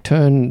 become like,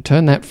 turn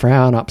that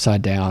frown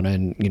upside down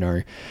and,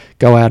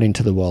 go out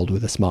into the world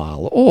with a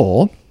smile?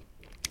 Or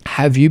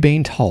have you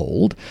been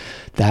told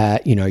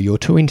that, you're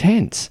too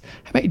intense?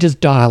 How about you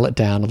just dial it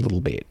down a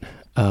little bit?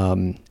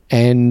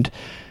 And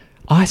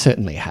I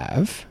certainly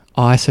have.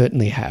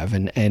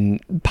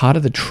 And part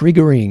of the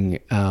triggering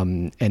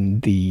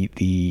and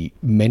the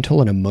mental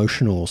and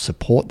emotional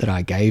support that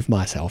I gave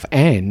myself,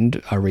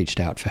 and I reached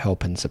out for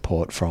help and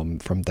support from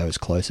those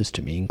closest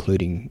to me,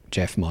 including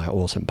Jeff, my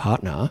awesome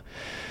partner.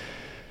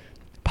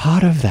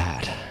 Part of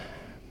that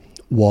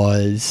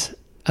was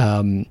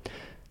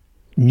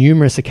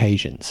numerous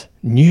occasions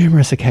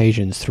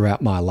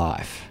throughout my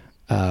life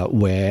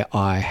where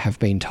I have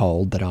been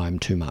told that I'm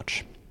too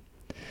much,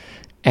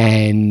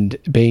 and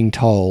being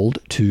told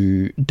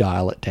to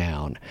dial it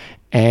down.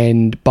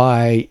 And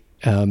by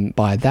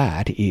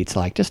that, it's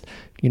like, just,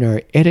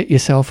 edit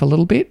yourself a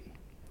little bit.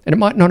 And it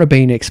might not have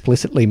been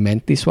explicitly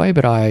meant this way,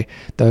 but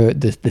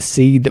the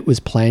seed that was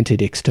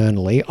planted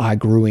externally, I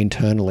grew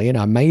internally, and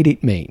I made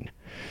it mean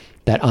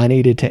that I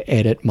needed to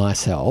edit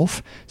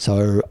myself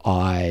so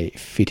I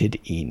fitted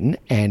in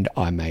and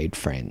I made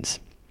friends.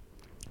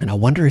 And I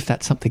wonder if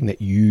that's something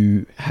that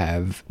you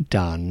have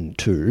done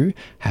too,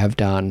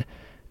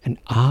 and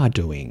are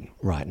doing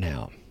right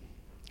now.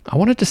 I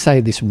wanted to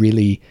say this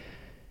really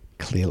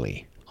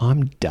clearly.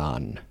 I'm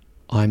done.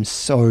 I'm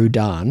so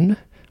done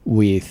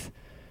with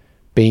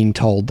being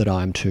told that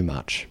I'm too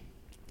much.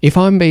 If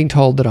I'm being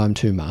told that I'm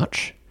too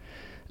much,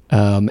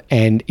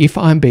 and if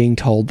I'm being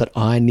told that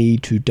I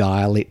need to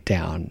dial it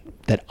down,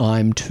 that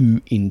I'm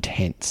too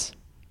intense,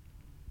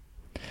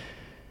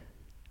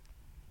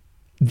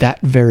 that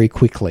very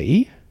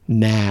quickly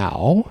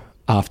now,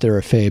 after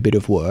a fair bit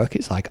of work,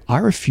 it's like, I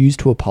refuse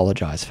to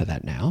apologize for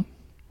that now.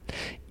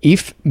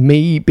 If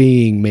me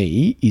being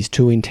me is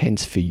too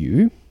intense for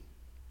you,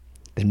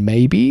 then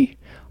maybe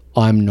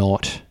I'm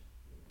not,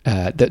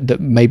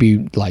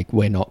 maybe like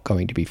we're not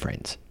going to be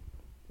friends.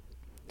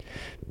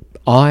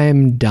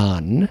 I'm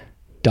done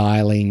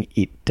dialing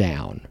it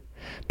down,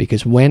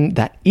 because when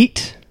that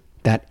it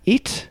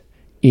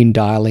in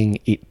dialing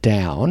it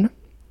down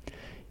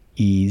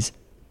is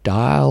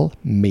dial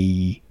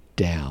me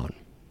down,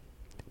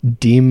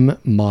 dim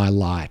my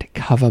light,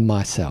 cover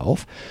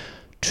myself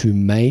to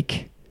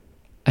make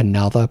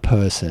another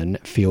person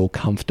feel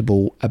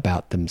comfortable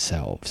about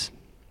themselves.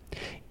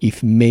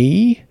 If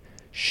me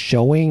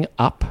showing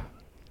up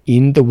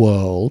in the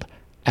world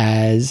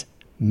as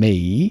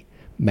me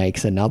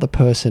makes another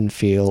person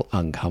feel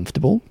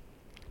uncomfortable,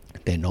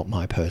 they're not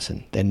my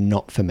person. They're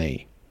not for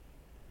me.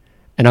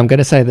 And I'm going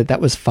to say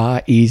that was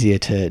far easier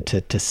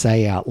to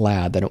say out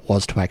loud than it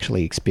was to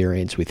actually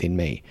experience within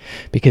me.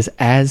 Because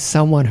as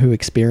someone who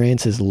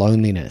experiences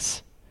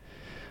loneliness,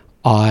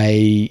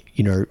 I,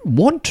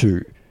 want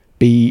to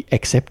be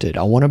accepted.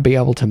 I want to be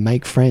able to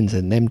make friends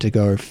and them to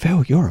go,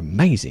 Phil, you're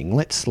amazing.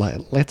 Let's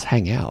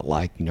hang out,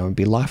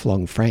 be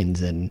lifelong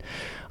friends, and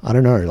I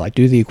don't know,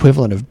 do the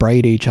equivalent of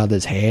braid each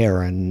other's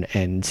hair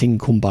and sing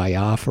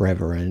Kumbaya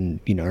forever,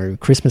 and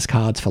Christmas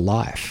cards for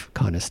life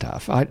kind of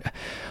stuff.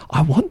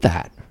 I want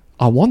that.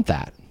 I want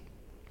that.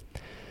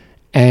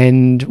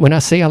 And when I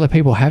see other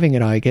people having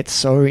it, I get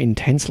so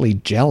intensely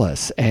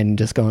jealous and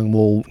just going,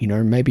 well,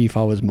 maybe if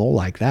I was more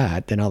like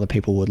that, then other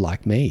people would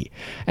like me.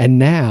 And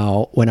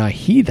now when I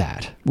hear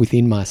that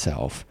within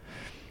myself,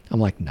 I'm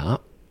like, nah.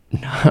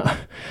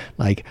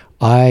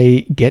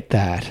 I get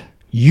that.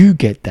 You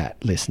get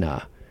that,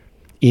 listener,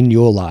 in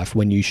your life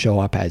when you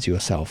show up as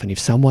yourself. And if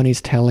someone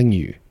is telling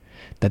you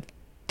that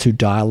to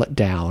dial it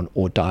down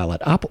or dial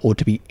it up, or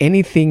to be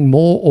anything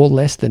more or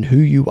less than who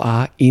you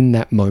are in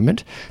that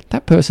moment,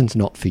 that person's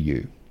not for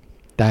you.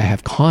 They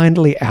have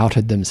kindly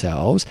outed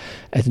themselves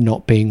as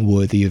not being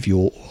worthy of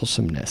your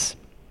awesomeness.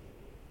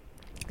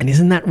 And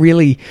isn't that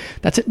really,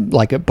 that's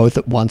both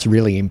at once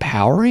really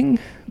empowering,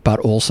 but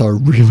also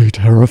really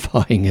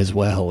terrifying as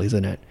well,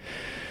 isn't it?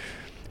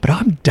 But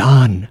I'm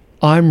done.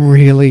 I'm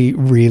really,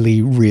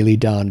 really, really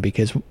done,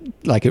 because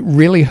it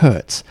really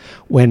hurts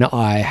when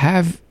I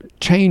have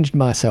changed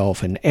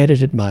myself and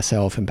edited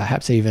myself, and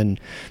perhaps even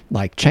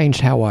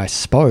changed how I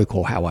spoke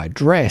or how I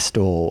dressed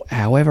or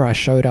however I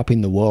showed up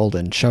in the world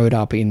and showed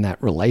up in that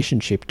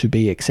relationship to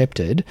be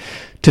accepted,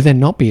 to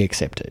then not be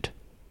accepted.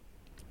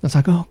 It's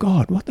oh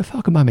God, what the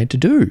fuck am I meant to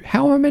do?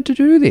 How am I meant to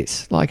do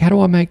this? How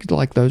do I make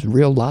those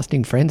real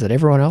lasting friends that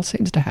everyone else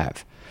seems to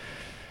have?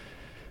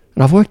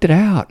 And I've worked it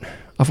out.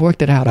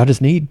 I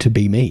just need to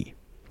be me.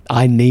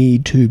 I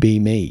need to be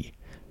me.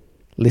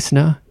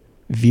 Listener,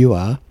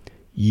 viewer,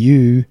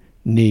 you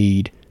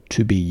need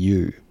to be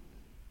you.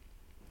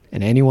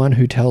 And anyone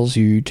who tells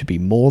you to be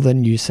more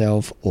than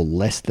yourself or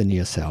less than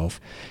yourself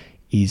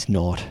is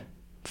not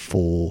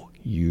for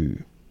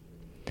you.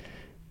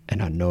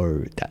 And I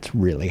know that's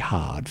really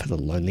hard for the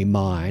lonely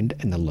mind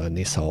and the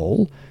lonely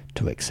soul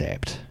to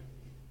accept.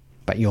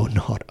 But you're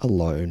not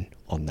alone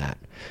on that.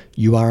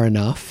 You are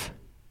enough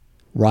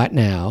right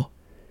now,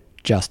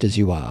 just as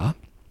you are.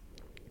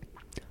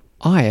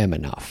 I am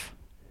enough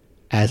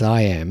as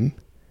I am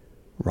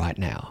right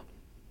now.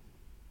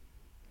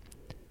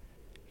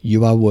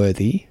 You are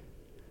worthy.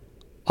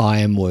 I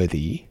am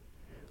worthy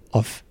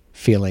of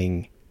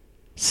feeling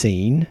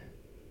seen,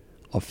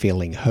 of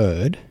feeling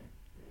heard,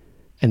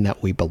 and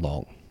that we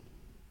belong.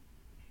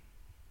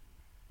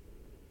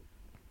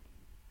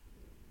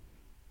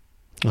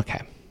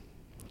 Okay.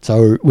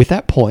 So with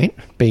that point,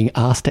 being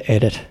asked to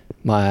edit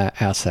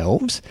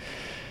ourselves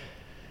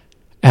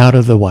out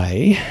of the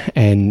way,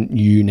 and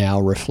you now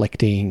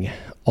reflecting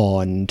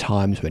on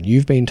times when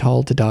you've been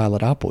told to dial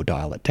it up or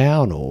dial it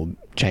down or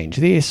change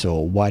this,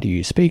 or why do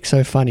you speak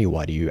so funny,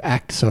 why do you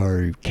act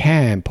so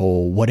camp,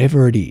 or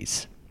whatever it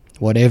is,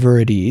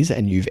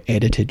 and you've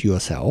edited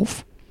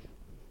yourself,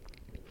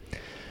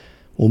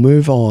 we'll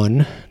move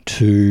on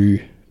to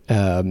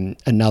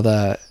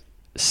another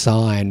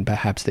sign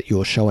perhaps that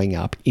you're showing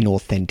up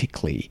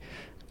inauthentically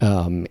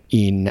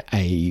in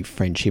a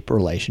friendship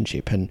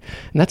relationship, and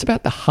that's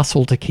about the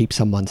hustle to keep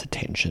someone's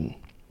attention.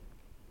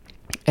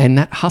 And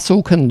that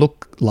hustle can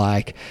look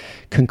like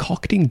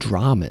concocting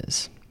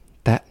dramas,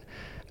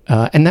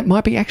 and that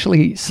might be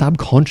actually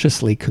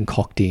subconsciously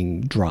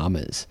concocting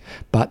dramas.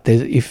 But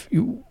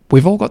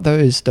we've all got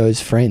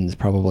those friends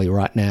probably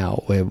right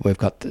now where we've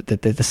got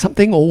there's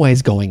something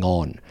always going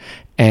on,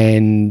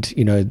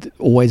 and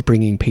always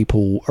bringing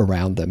people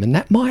around them, and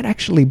that might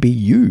actually be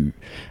you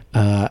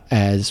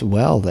as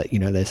well. That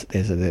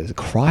there's a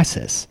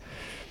crisis.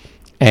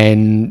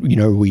 And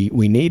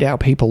we need our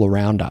people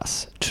around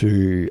us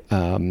to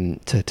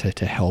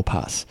help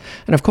us.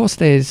 And of course,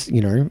 there's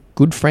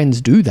good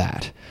friends do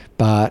that,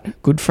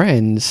 but good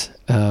friends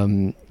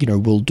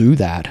will do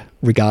that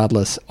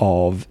regardless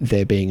of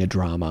there being a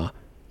drama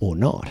or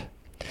not.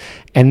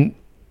 And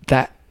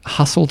that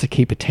hustle to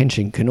keep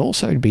attention can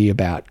also be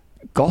about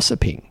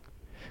gossiping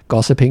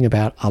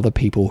about other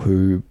people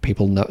who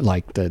people know,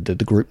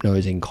 the group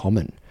knows in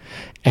common.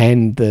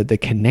 And the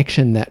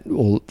connection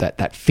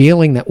that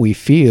feeling that we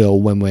feel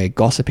when we're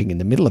gossiping in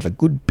the middle of a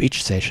good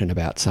bitch session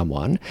about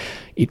someone,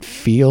 it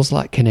feels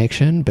like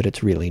connection, but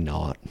it's really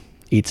not.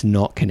 It's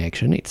not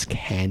connection, it's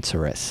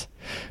cancerous.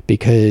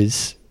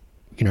 Because,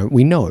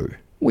 we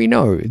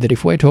know that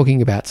if we're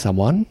talking about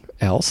someone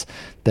else,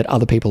 that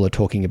other people are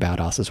talking about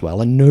us as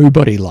well, and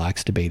nobody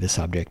likes to be the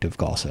subject of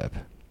gossip.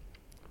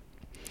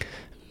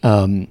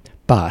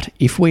 But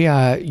if we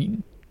are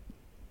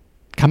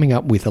coming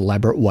up with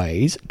elaborate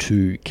ways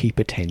to keep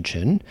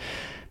attention,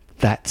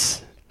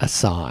 that's a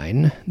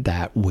sign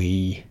that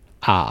we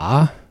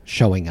are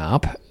showing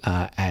up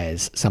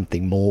as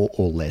something more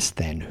or less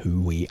than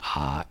who we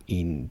are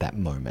in that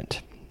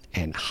moment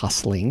and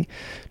hustling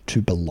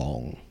to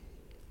belong.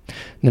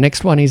 The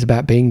next one is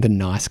about being the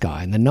nice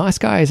guy. And the nice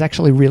guy is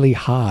actually really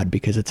hard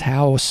because it's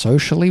how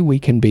socially we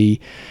can be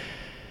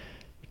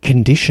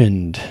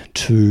conditioned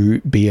to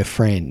be a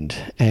friend.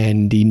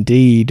 And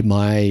indeed,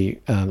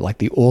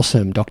 the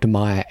awesome Dr.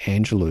 Maya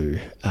Angelou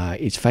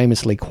is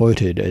famously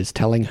quoted as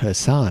telling her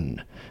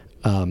son,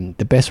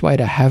 the best way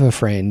to have a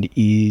friend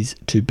is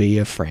to be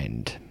a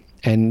friend.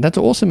 And that's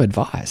awesome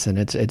advice, and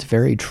it's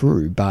very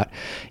true. But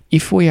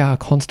if we are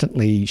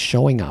constantly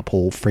showing up,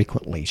 or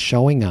frequently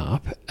showing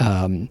up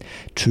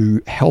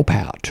to help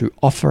out, to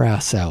offer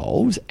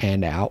ourselves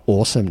and our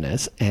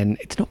awesomeness, and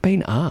it's not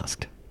being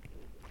asked,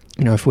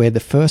 if we're the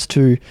first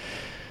to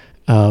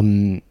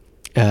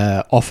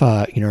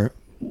offer,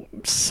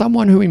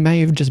 someone who we may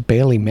have just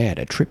barely met,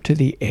 a trip to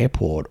the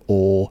airport,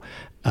 or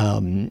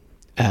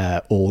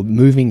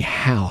moving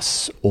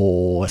house,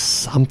 or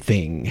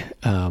something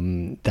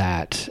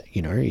that,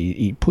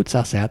 he puts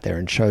us out there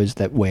and shows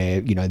that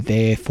we're,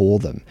 there for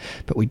them,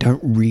 but we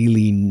don't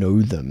really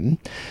know them,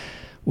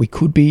 we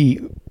could be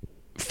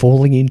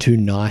falling into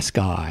nice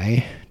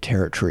guy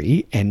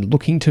territory and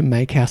looking to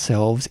make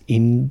ourselves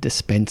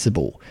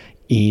indispensable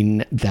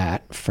in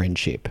that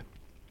friendship.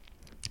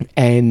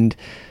 And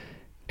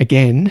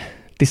again,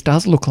 this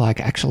does look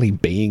like actually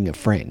being a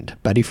friend,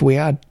 but if we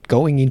are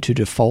going into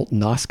default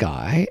nice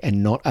guy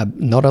and not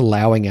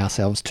allowing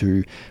ourselves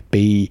to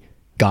be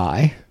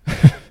guy,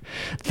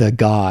 the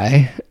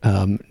guy,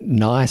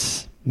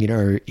 nice,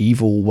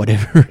 evil,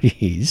 whatever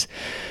it is,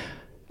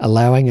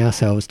 allowing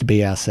ourselves to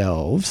be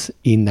ourselves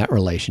in that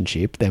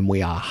relationship, then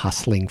we are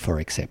hustling for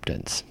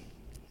acceptance.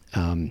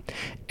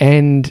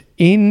 And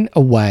in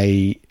a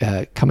way,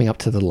 coming up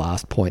to the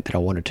last point that I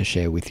wanted to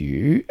share with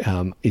you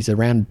is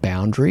around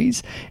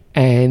boundaries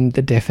and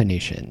the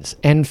definitions.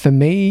 And for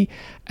me,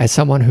 as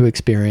someone who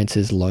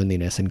experiences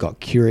loneliness and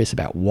got curious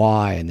about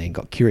why, and then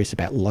got curious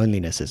about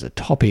loneliness as a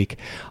topic,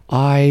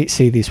 I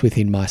see this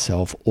within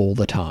myself all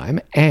the time,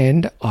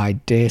 and I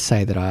dare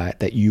say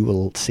that you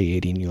will see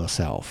it in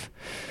yourself.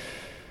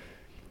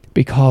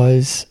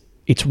 Because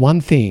it's one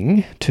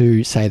thing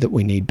to say that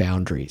we need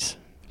boundaries,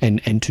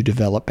 and to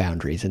develop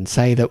boundaries, and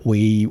say that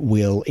we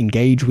will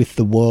engage with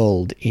the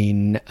world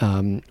in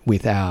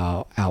with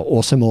our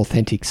awesome,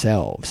 authentic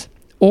selves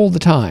all the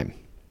time.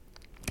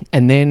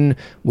 And then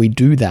we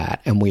do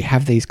that, and we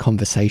have these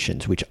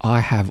conversations, which I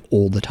have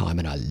all the time,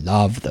 and I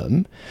love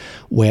them,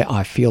 where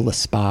I feel the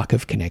spark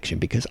of connection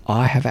because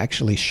I have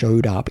actually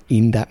showed up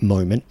in that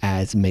moment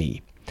as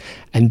me,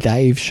 and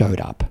they've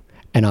showed up.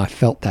 And I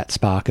felt that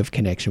spark of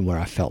connection where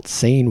I felt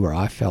seen, where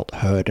I felt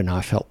heard, and I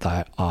felt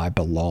that I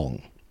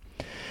belong.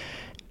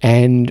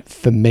 And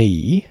for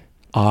me,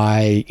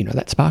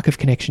 that spark of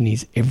connection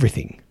is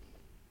everything.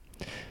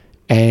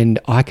 And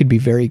I can be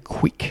very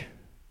quick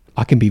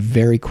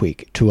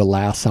to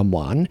allow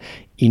someone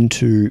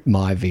into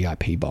my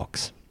VIP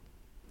box.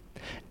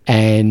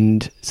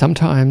 And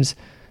sometimes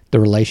the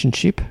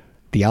relationship,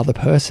 the other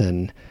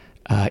person,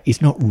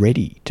 is not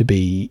ready to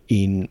be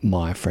in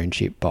my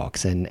friendship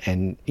box.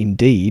 And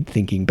indeed,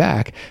 thinking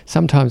back,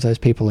 sometimes those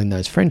people in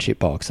those friendship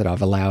box that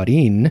I've allowed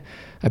in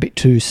a bit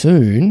too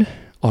soon,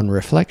 on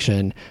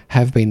reflection,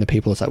 have been the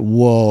people that's like,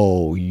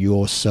 whoa,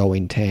 you're so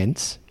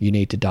intense, you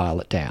need to dial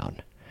it down.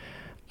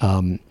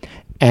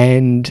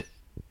 And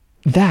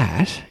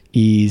that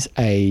is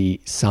a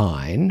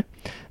sign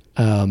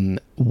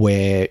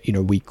where,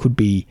 we could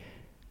be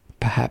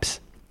perhaps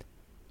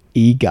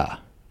eager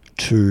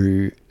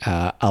to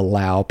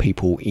allow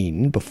people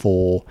in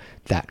before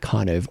that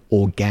kind of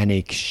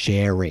organic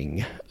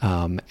sharing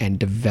and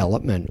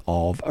development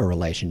of a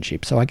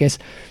relationship. So I guess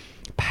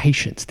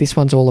patience. This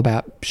one's all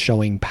about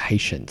showing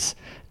patience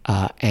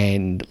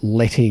and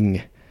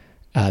letting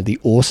the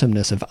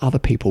awesomeness of other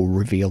people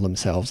reveal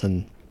themselves,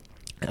 and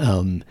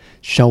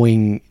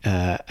showing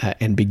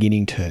and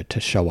beginning to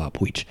show up,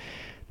 which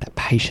that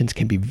patience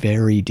can be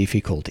very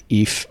difficult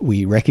if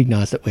we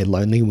recognize that we're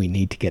lonely. We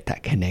need to get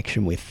that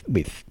connection with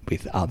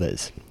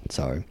others.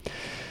 So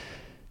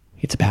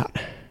it's about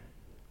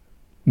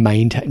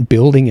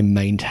building and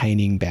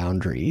maintaining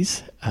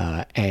boundaries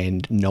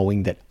and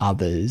knowing that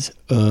others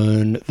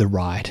earn the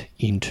right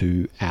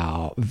into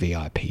our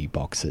VIP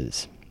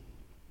boxes.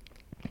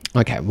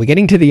 Okay, we're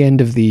getting to the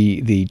end of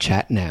the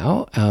chat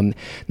now.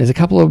 There's a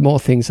couple of more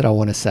things that I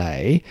want to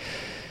say,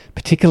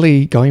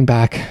 particularly going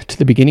back to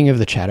the beginning of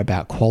the chat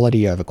about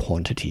quality over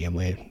quantity, and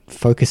we're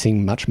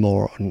focusing much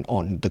more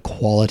on the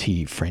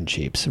quality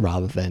friendships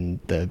rather than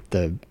the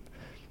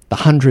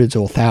hundreds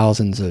or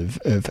thousands of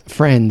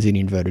friends in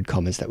inverted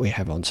commas that we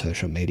have on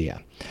social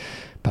media,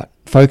 but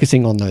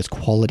focusing on those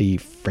quality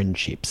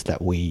friendships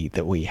that we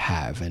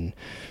have. And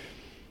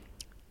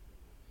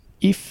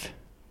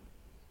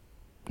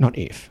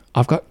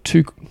I've got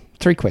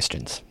three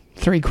questions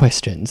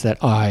that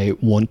I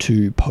want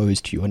to pose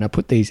to you, and I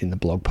put these in the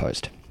blog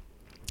post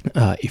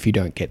if you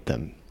don't get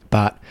them.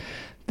 But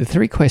the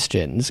three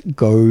questions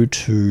go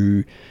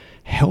to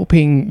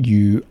helping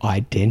you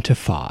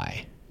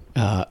identify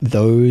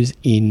those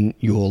in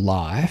your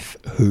life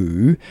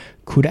who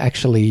could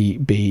actually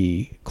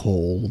be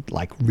called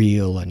like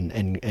real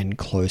and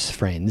close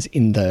friends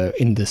in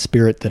the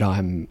spirit that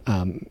I'm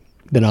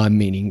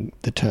meaning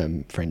the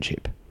term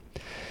friendship.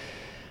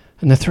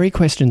 And the three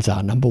questions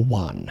are: number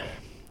one,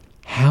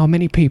 how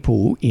many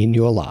people in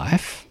your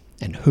life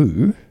and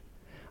who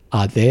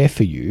are there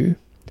for you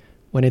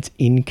when it's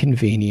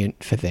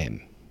inconvenient for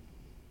them?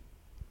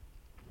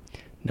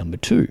 Number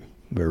two,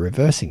 we're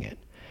reversing it.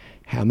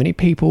 How many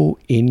people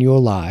in your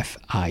life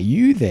are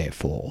you there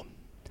for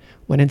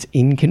when it's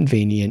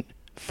inconvenient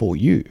for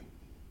you?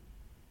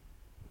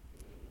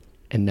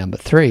 And number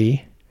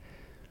three,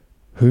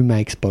 who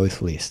makes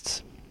both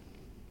lists?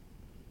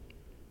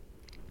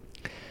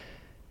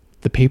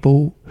 The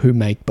people who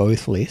make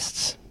both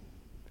lists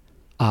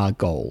are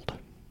gold.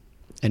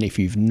 And if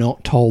you've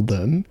not told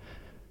them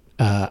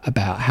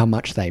about how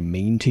much they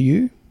mean to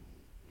you,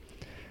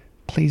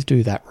 please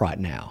do that right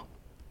now.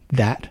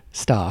 That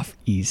stuff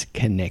is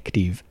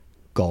connective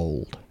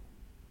gold.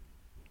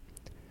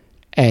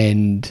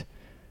 And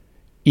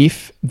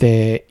if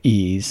there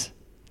is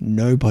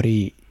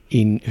nobody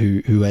in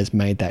who has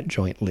made that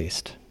joint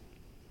list,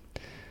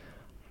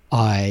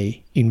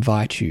 I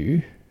invite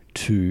you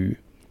to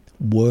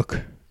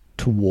work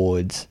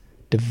towards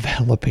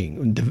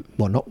developing,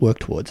 well, not work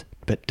towards,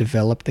 but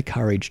develop the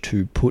courage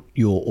to put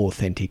your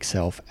authentic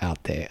self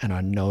out there. And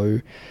I know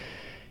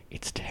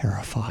it's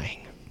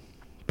terrifying,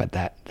 but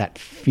that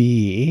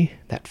fear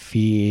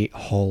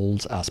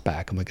holds us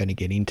back, and we're going to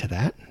get into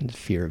that. The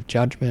fear of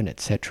judgment,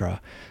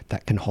 etc.,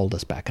 that can hold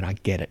us back. And I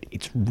get it;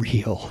 it's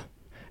real,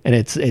 and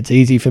it's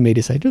easy for me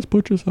to say, just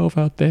put yourself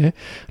out there.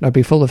 And I'd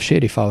be full of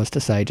shit if I was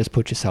to say, just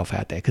put yourself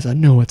out there, because I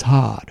know it's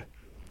hard.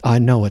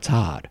 But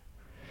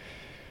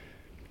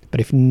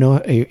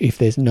if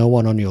there's no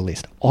one on your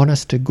list,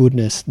 honest to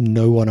goodness,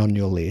 no one on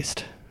your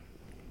list,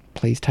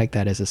 please take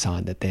that as a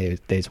sign that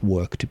there's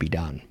work to be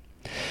done.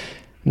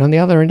 And on the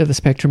other end of the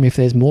spectrum, if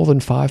there's more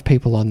than 5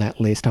 people on that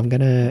list, I'm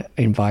going to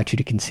invite you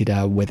to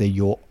consider whether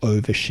you're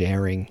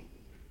oversharing.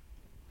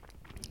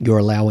 You're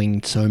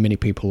allowing so many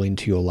people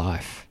into your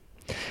life.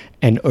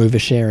 And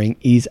oversharing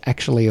is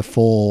actually a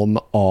form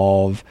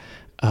of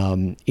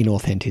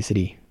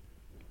inauthenticity.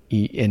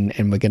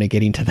 And we're going to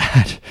get into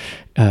that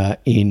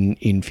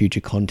in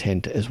future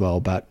content as well.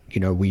 But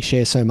we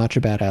share so much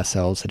about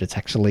ourselves that it's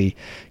actually,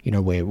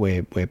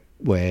 we're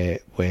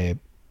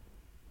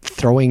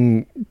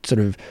throwing, sort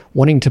of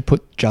wanting to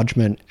put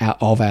judgment out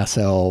of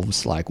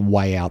ourselves like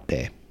way out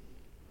there,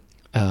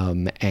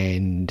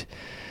 and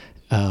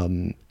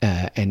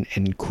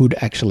could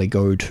actually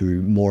go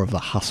to more of the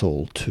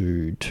hustle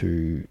to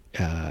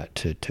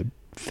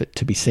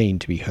be seen,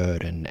 to be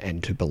heard,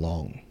 and to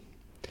belong.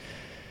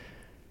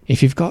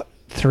 If you've got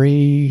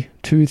 2,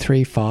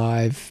 3,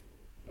 4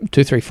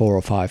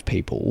 or 5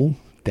 people,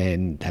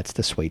 then that's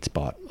the sweet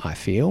spot, I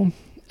feel.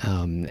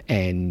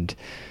 And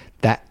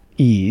that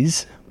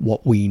is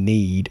what we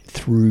need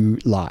through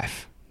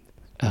life.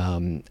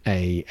 2,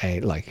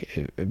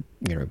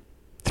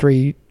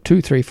 3,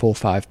 4,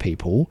 5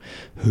 people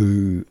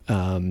who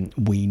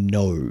we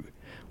know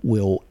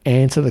will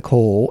answer the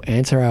call,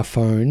 answer our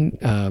phone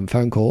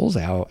calls,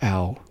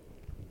 our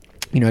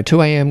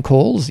 2 a.m.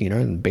 calls,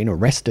 being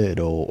arrested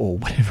or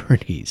whatever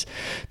it is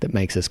that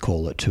makes us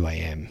call at 2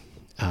 a.m.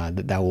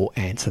 That they will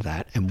answer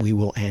that, and we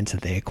will answer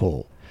their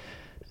call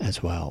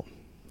as well.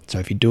 So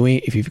if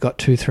you've got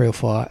 2, 3,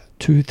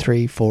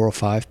 4 or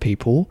 5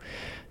 people,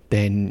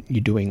 then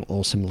you're doing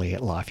awesomely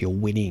at life. You're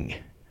winning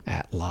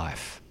at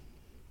life.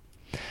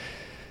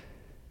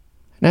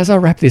 And as I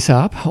wrap this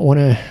up, I want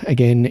to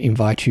again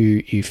invite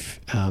you, if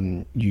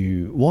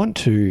you want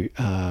to,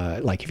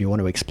 if you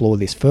want to explore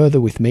this further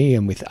with me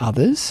and with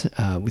others,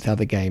 with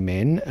other gay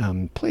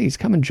men, please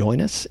come and join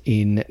us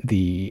in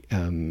the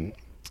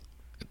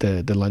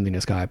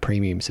Loneliness Guy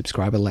Premium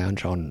Subscriber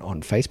Lounge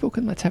on Facebook,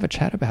 and let's have a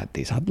chat about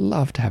this. I'd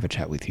love to have a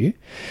chat with you.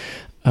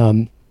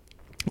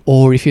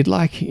 Or if you'd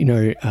like,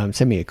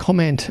 send me a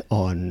comment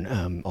on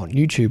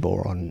YouTube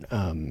or on.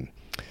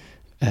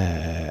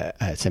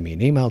 Send me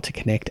an email to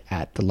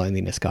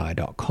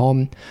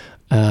connect@thelonelinessguy.com,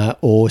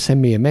 or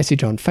send me a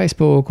message on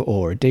Facebook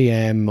or a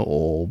DM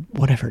or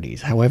whatever it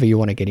is. However you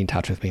want to get in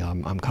touch with me,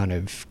 I'm kind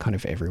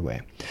of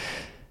everywhere.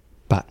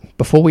 But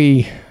before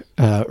we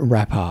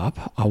wrap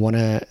up, I want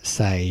to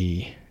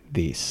say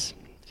this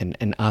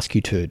and ask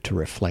you to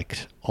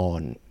reflect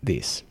on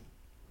this.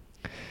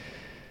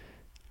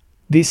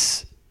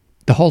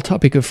 the whole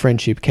topic of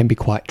friendship can be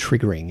quite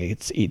triggering.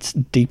 It's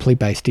deeply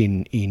based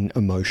in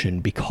emotion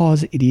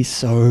because it is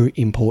so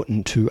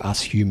important to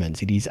us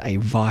humans. It is a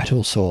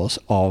vital source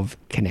of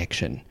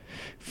connection,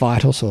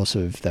 vital source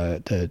of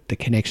the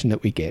connection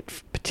that we get,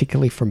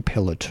 particularly from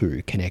Pillar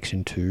 2,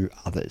 connection to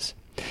others.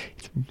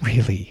 It's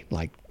really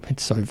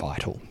it's so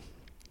vital.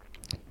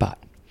 But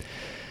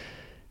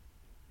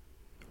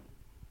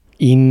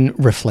in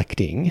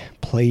reflecting,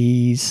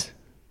 please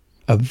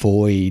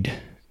avoid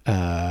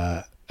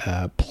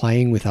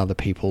playing with other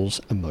people's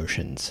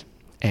emotions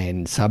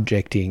and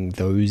subjecting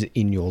those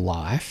in your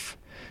life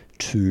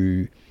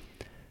to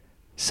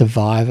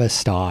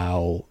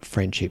survivor-style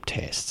friendship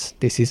tests.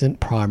 This isn't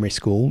primary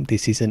school.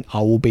 This isn't, I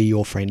will be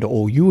your friend,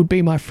 or you would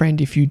be my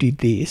friend if you did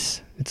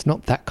this. It's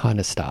not that kind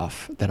of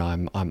stuff that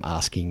I'm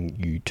asking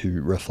you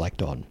to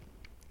reflect on.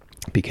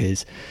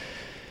 Because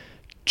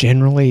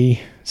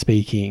generally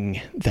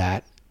speaking,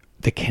 that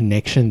the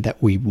connection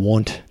that we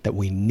want, that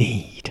we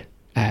need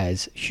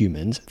as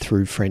humans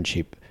through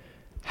friendship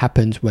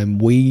happens when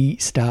we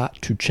start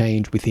to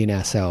change within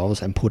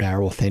ourselves and put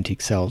our authentic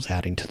selves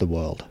out into the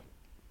world.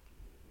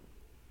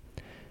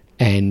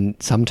 And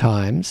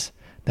sometimes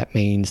that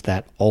means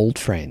that old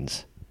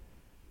friends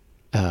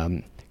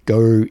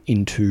go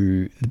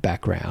into the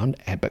background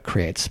but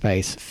create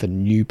space for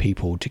new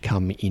people to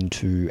come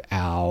into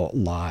our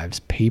lives,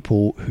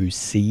 people who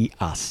see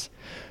us,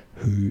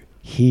 who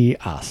hear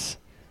us,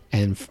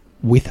 and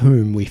with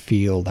whom we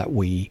feel that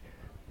we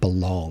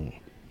belong.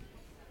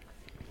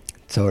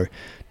 So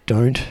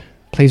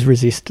please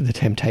resist the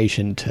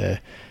temptation to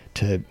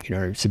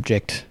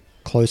subject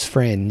close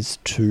friends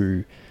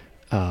to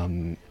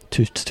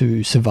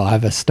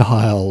survivor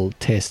style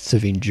tests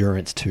of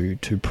endurance to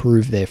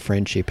prove their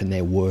friendship and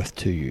their worth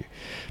to you.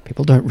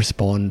 People don't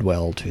respond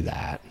well to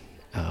that.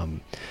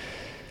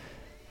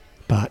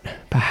 But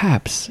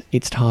perhaps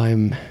it's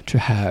time to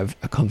have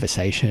a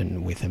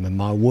conversation with them. And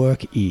my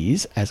work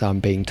is, as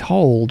I'm being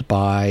told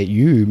by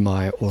you,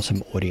 my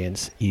awesome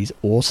audience, is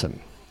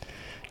awesome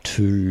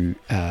to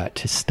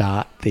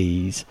start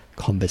these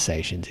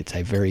conversations. It's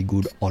a very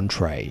good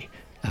entree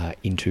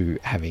into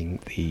having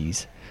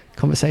these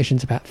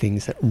conversations about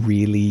things that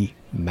really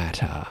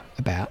matter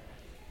about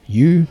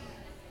you,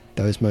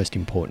 those most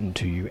important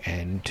to you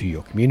and to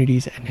your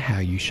communities, and how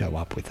you show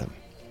up with them.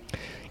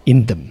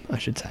 In them, I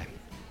should say.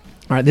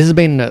 All right, this has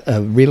been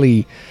a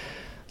really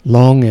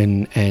long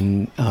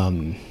and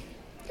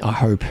I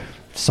hope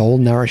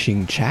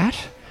soul-nourishing chat.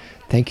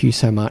 Thank you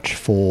so much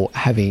for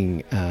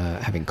having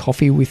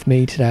coffee with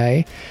me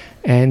today.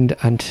 And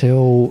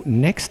until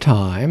next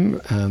time,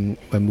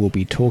 when we'll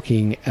be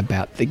talking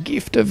about the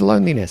gift of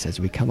loneliness as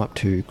we come up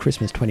to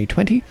Christmas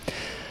 2020,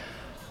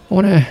 I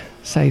want to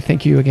say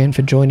thank you again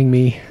for joining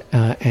me.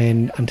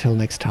 And until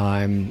next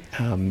time,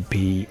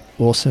 be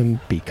awesome,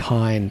 be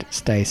kind,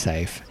 stay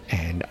safe,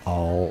 and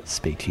I'll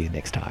speak to you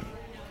next time.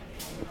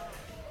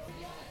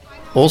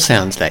 All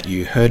sounds that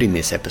you heard in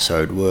this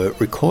episode were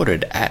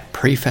recorded at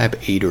Prefab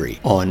Eatery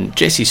on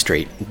Jessie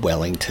Street,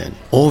 Wellington.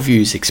 All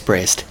views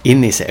expressed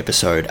in this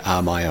episode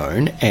are my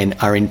own and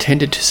are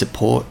intended to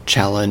support,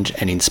 challenge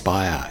and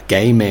inspire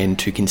gay men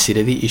to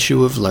consider the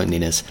issue of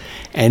loneliness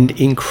and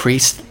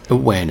increase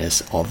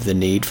awareness of the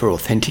need for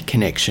authentic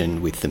connection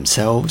with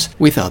themselves,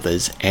 with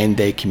others and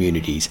their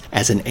communities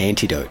as an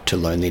antidote to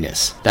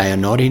loneliness. They are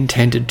not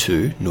intended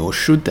to, nor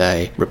should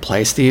they,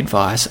 replace the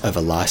advice of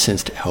a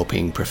licensed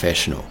helping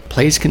professional.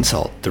 Please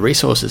consult the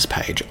resources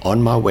page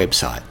on my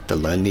website,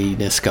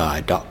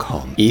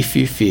 thelonelinessguy.com, if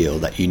you feel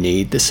that you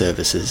need the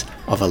services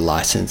of a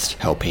licensed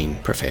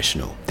helping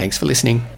professional. Thanks for listening.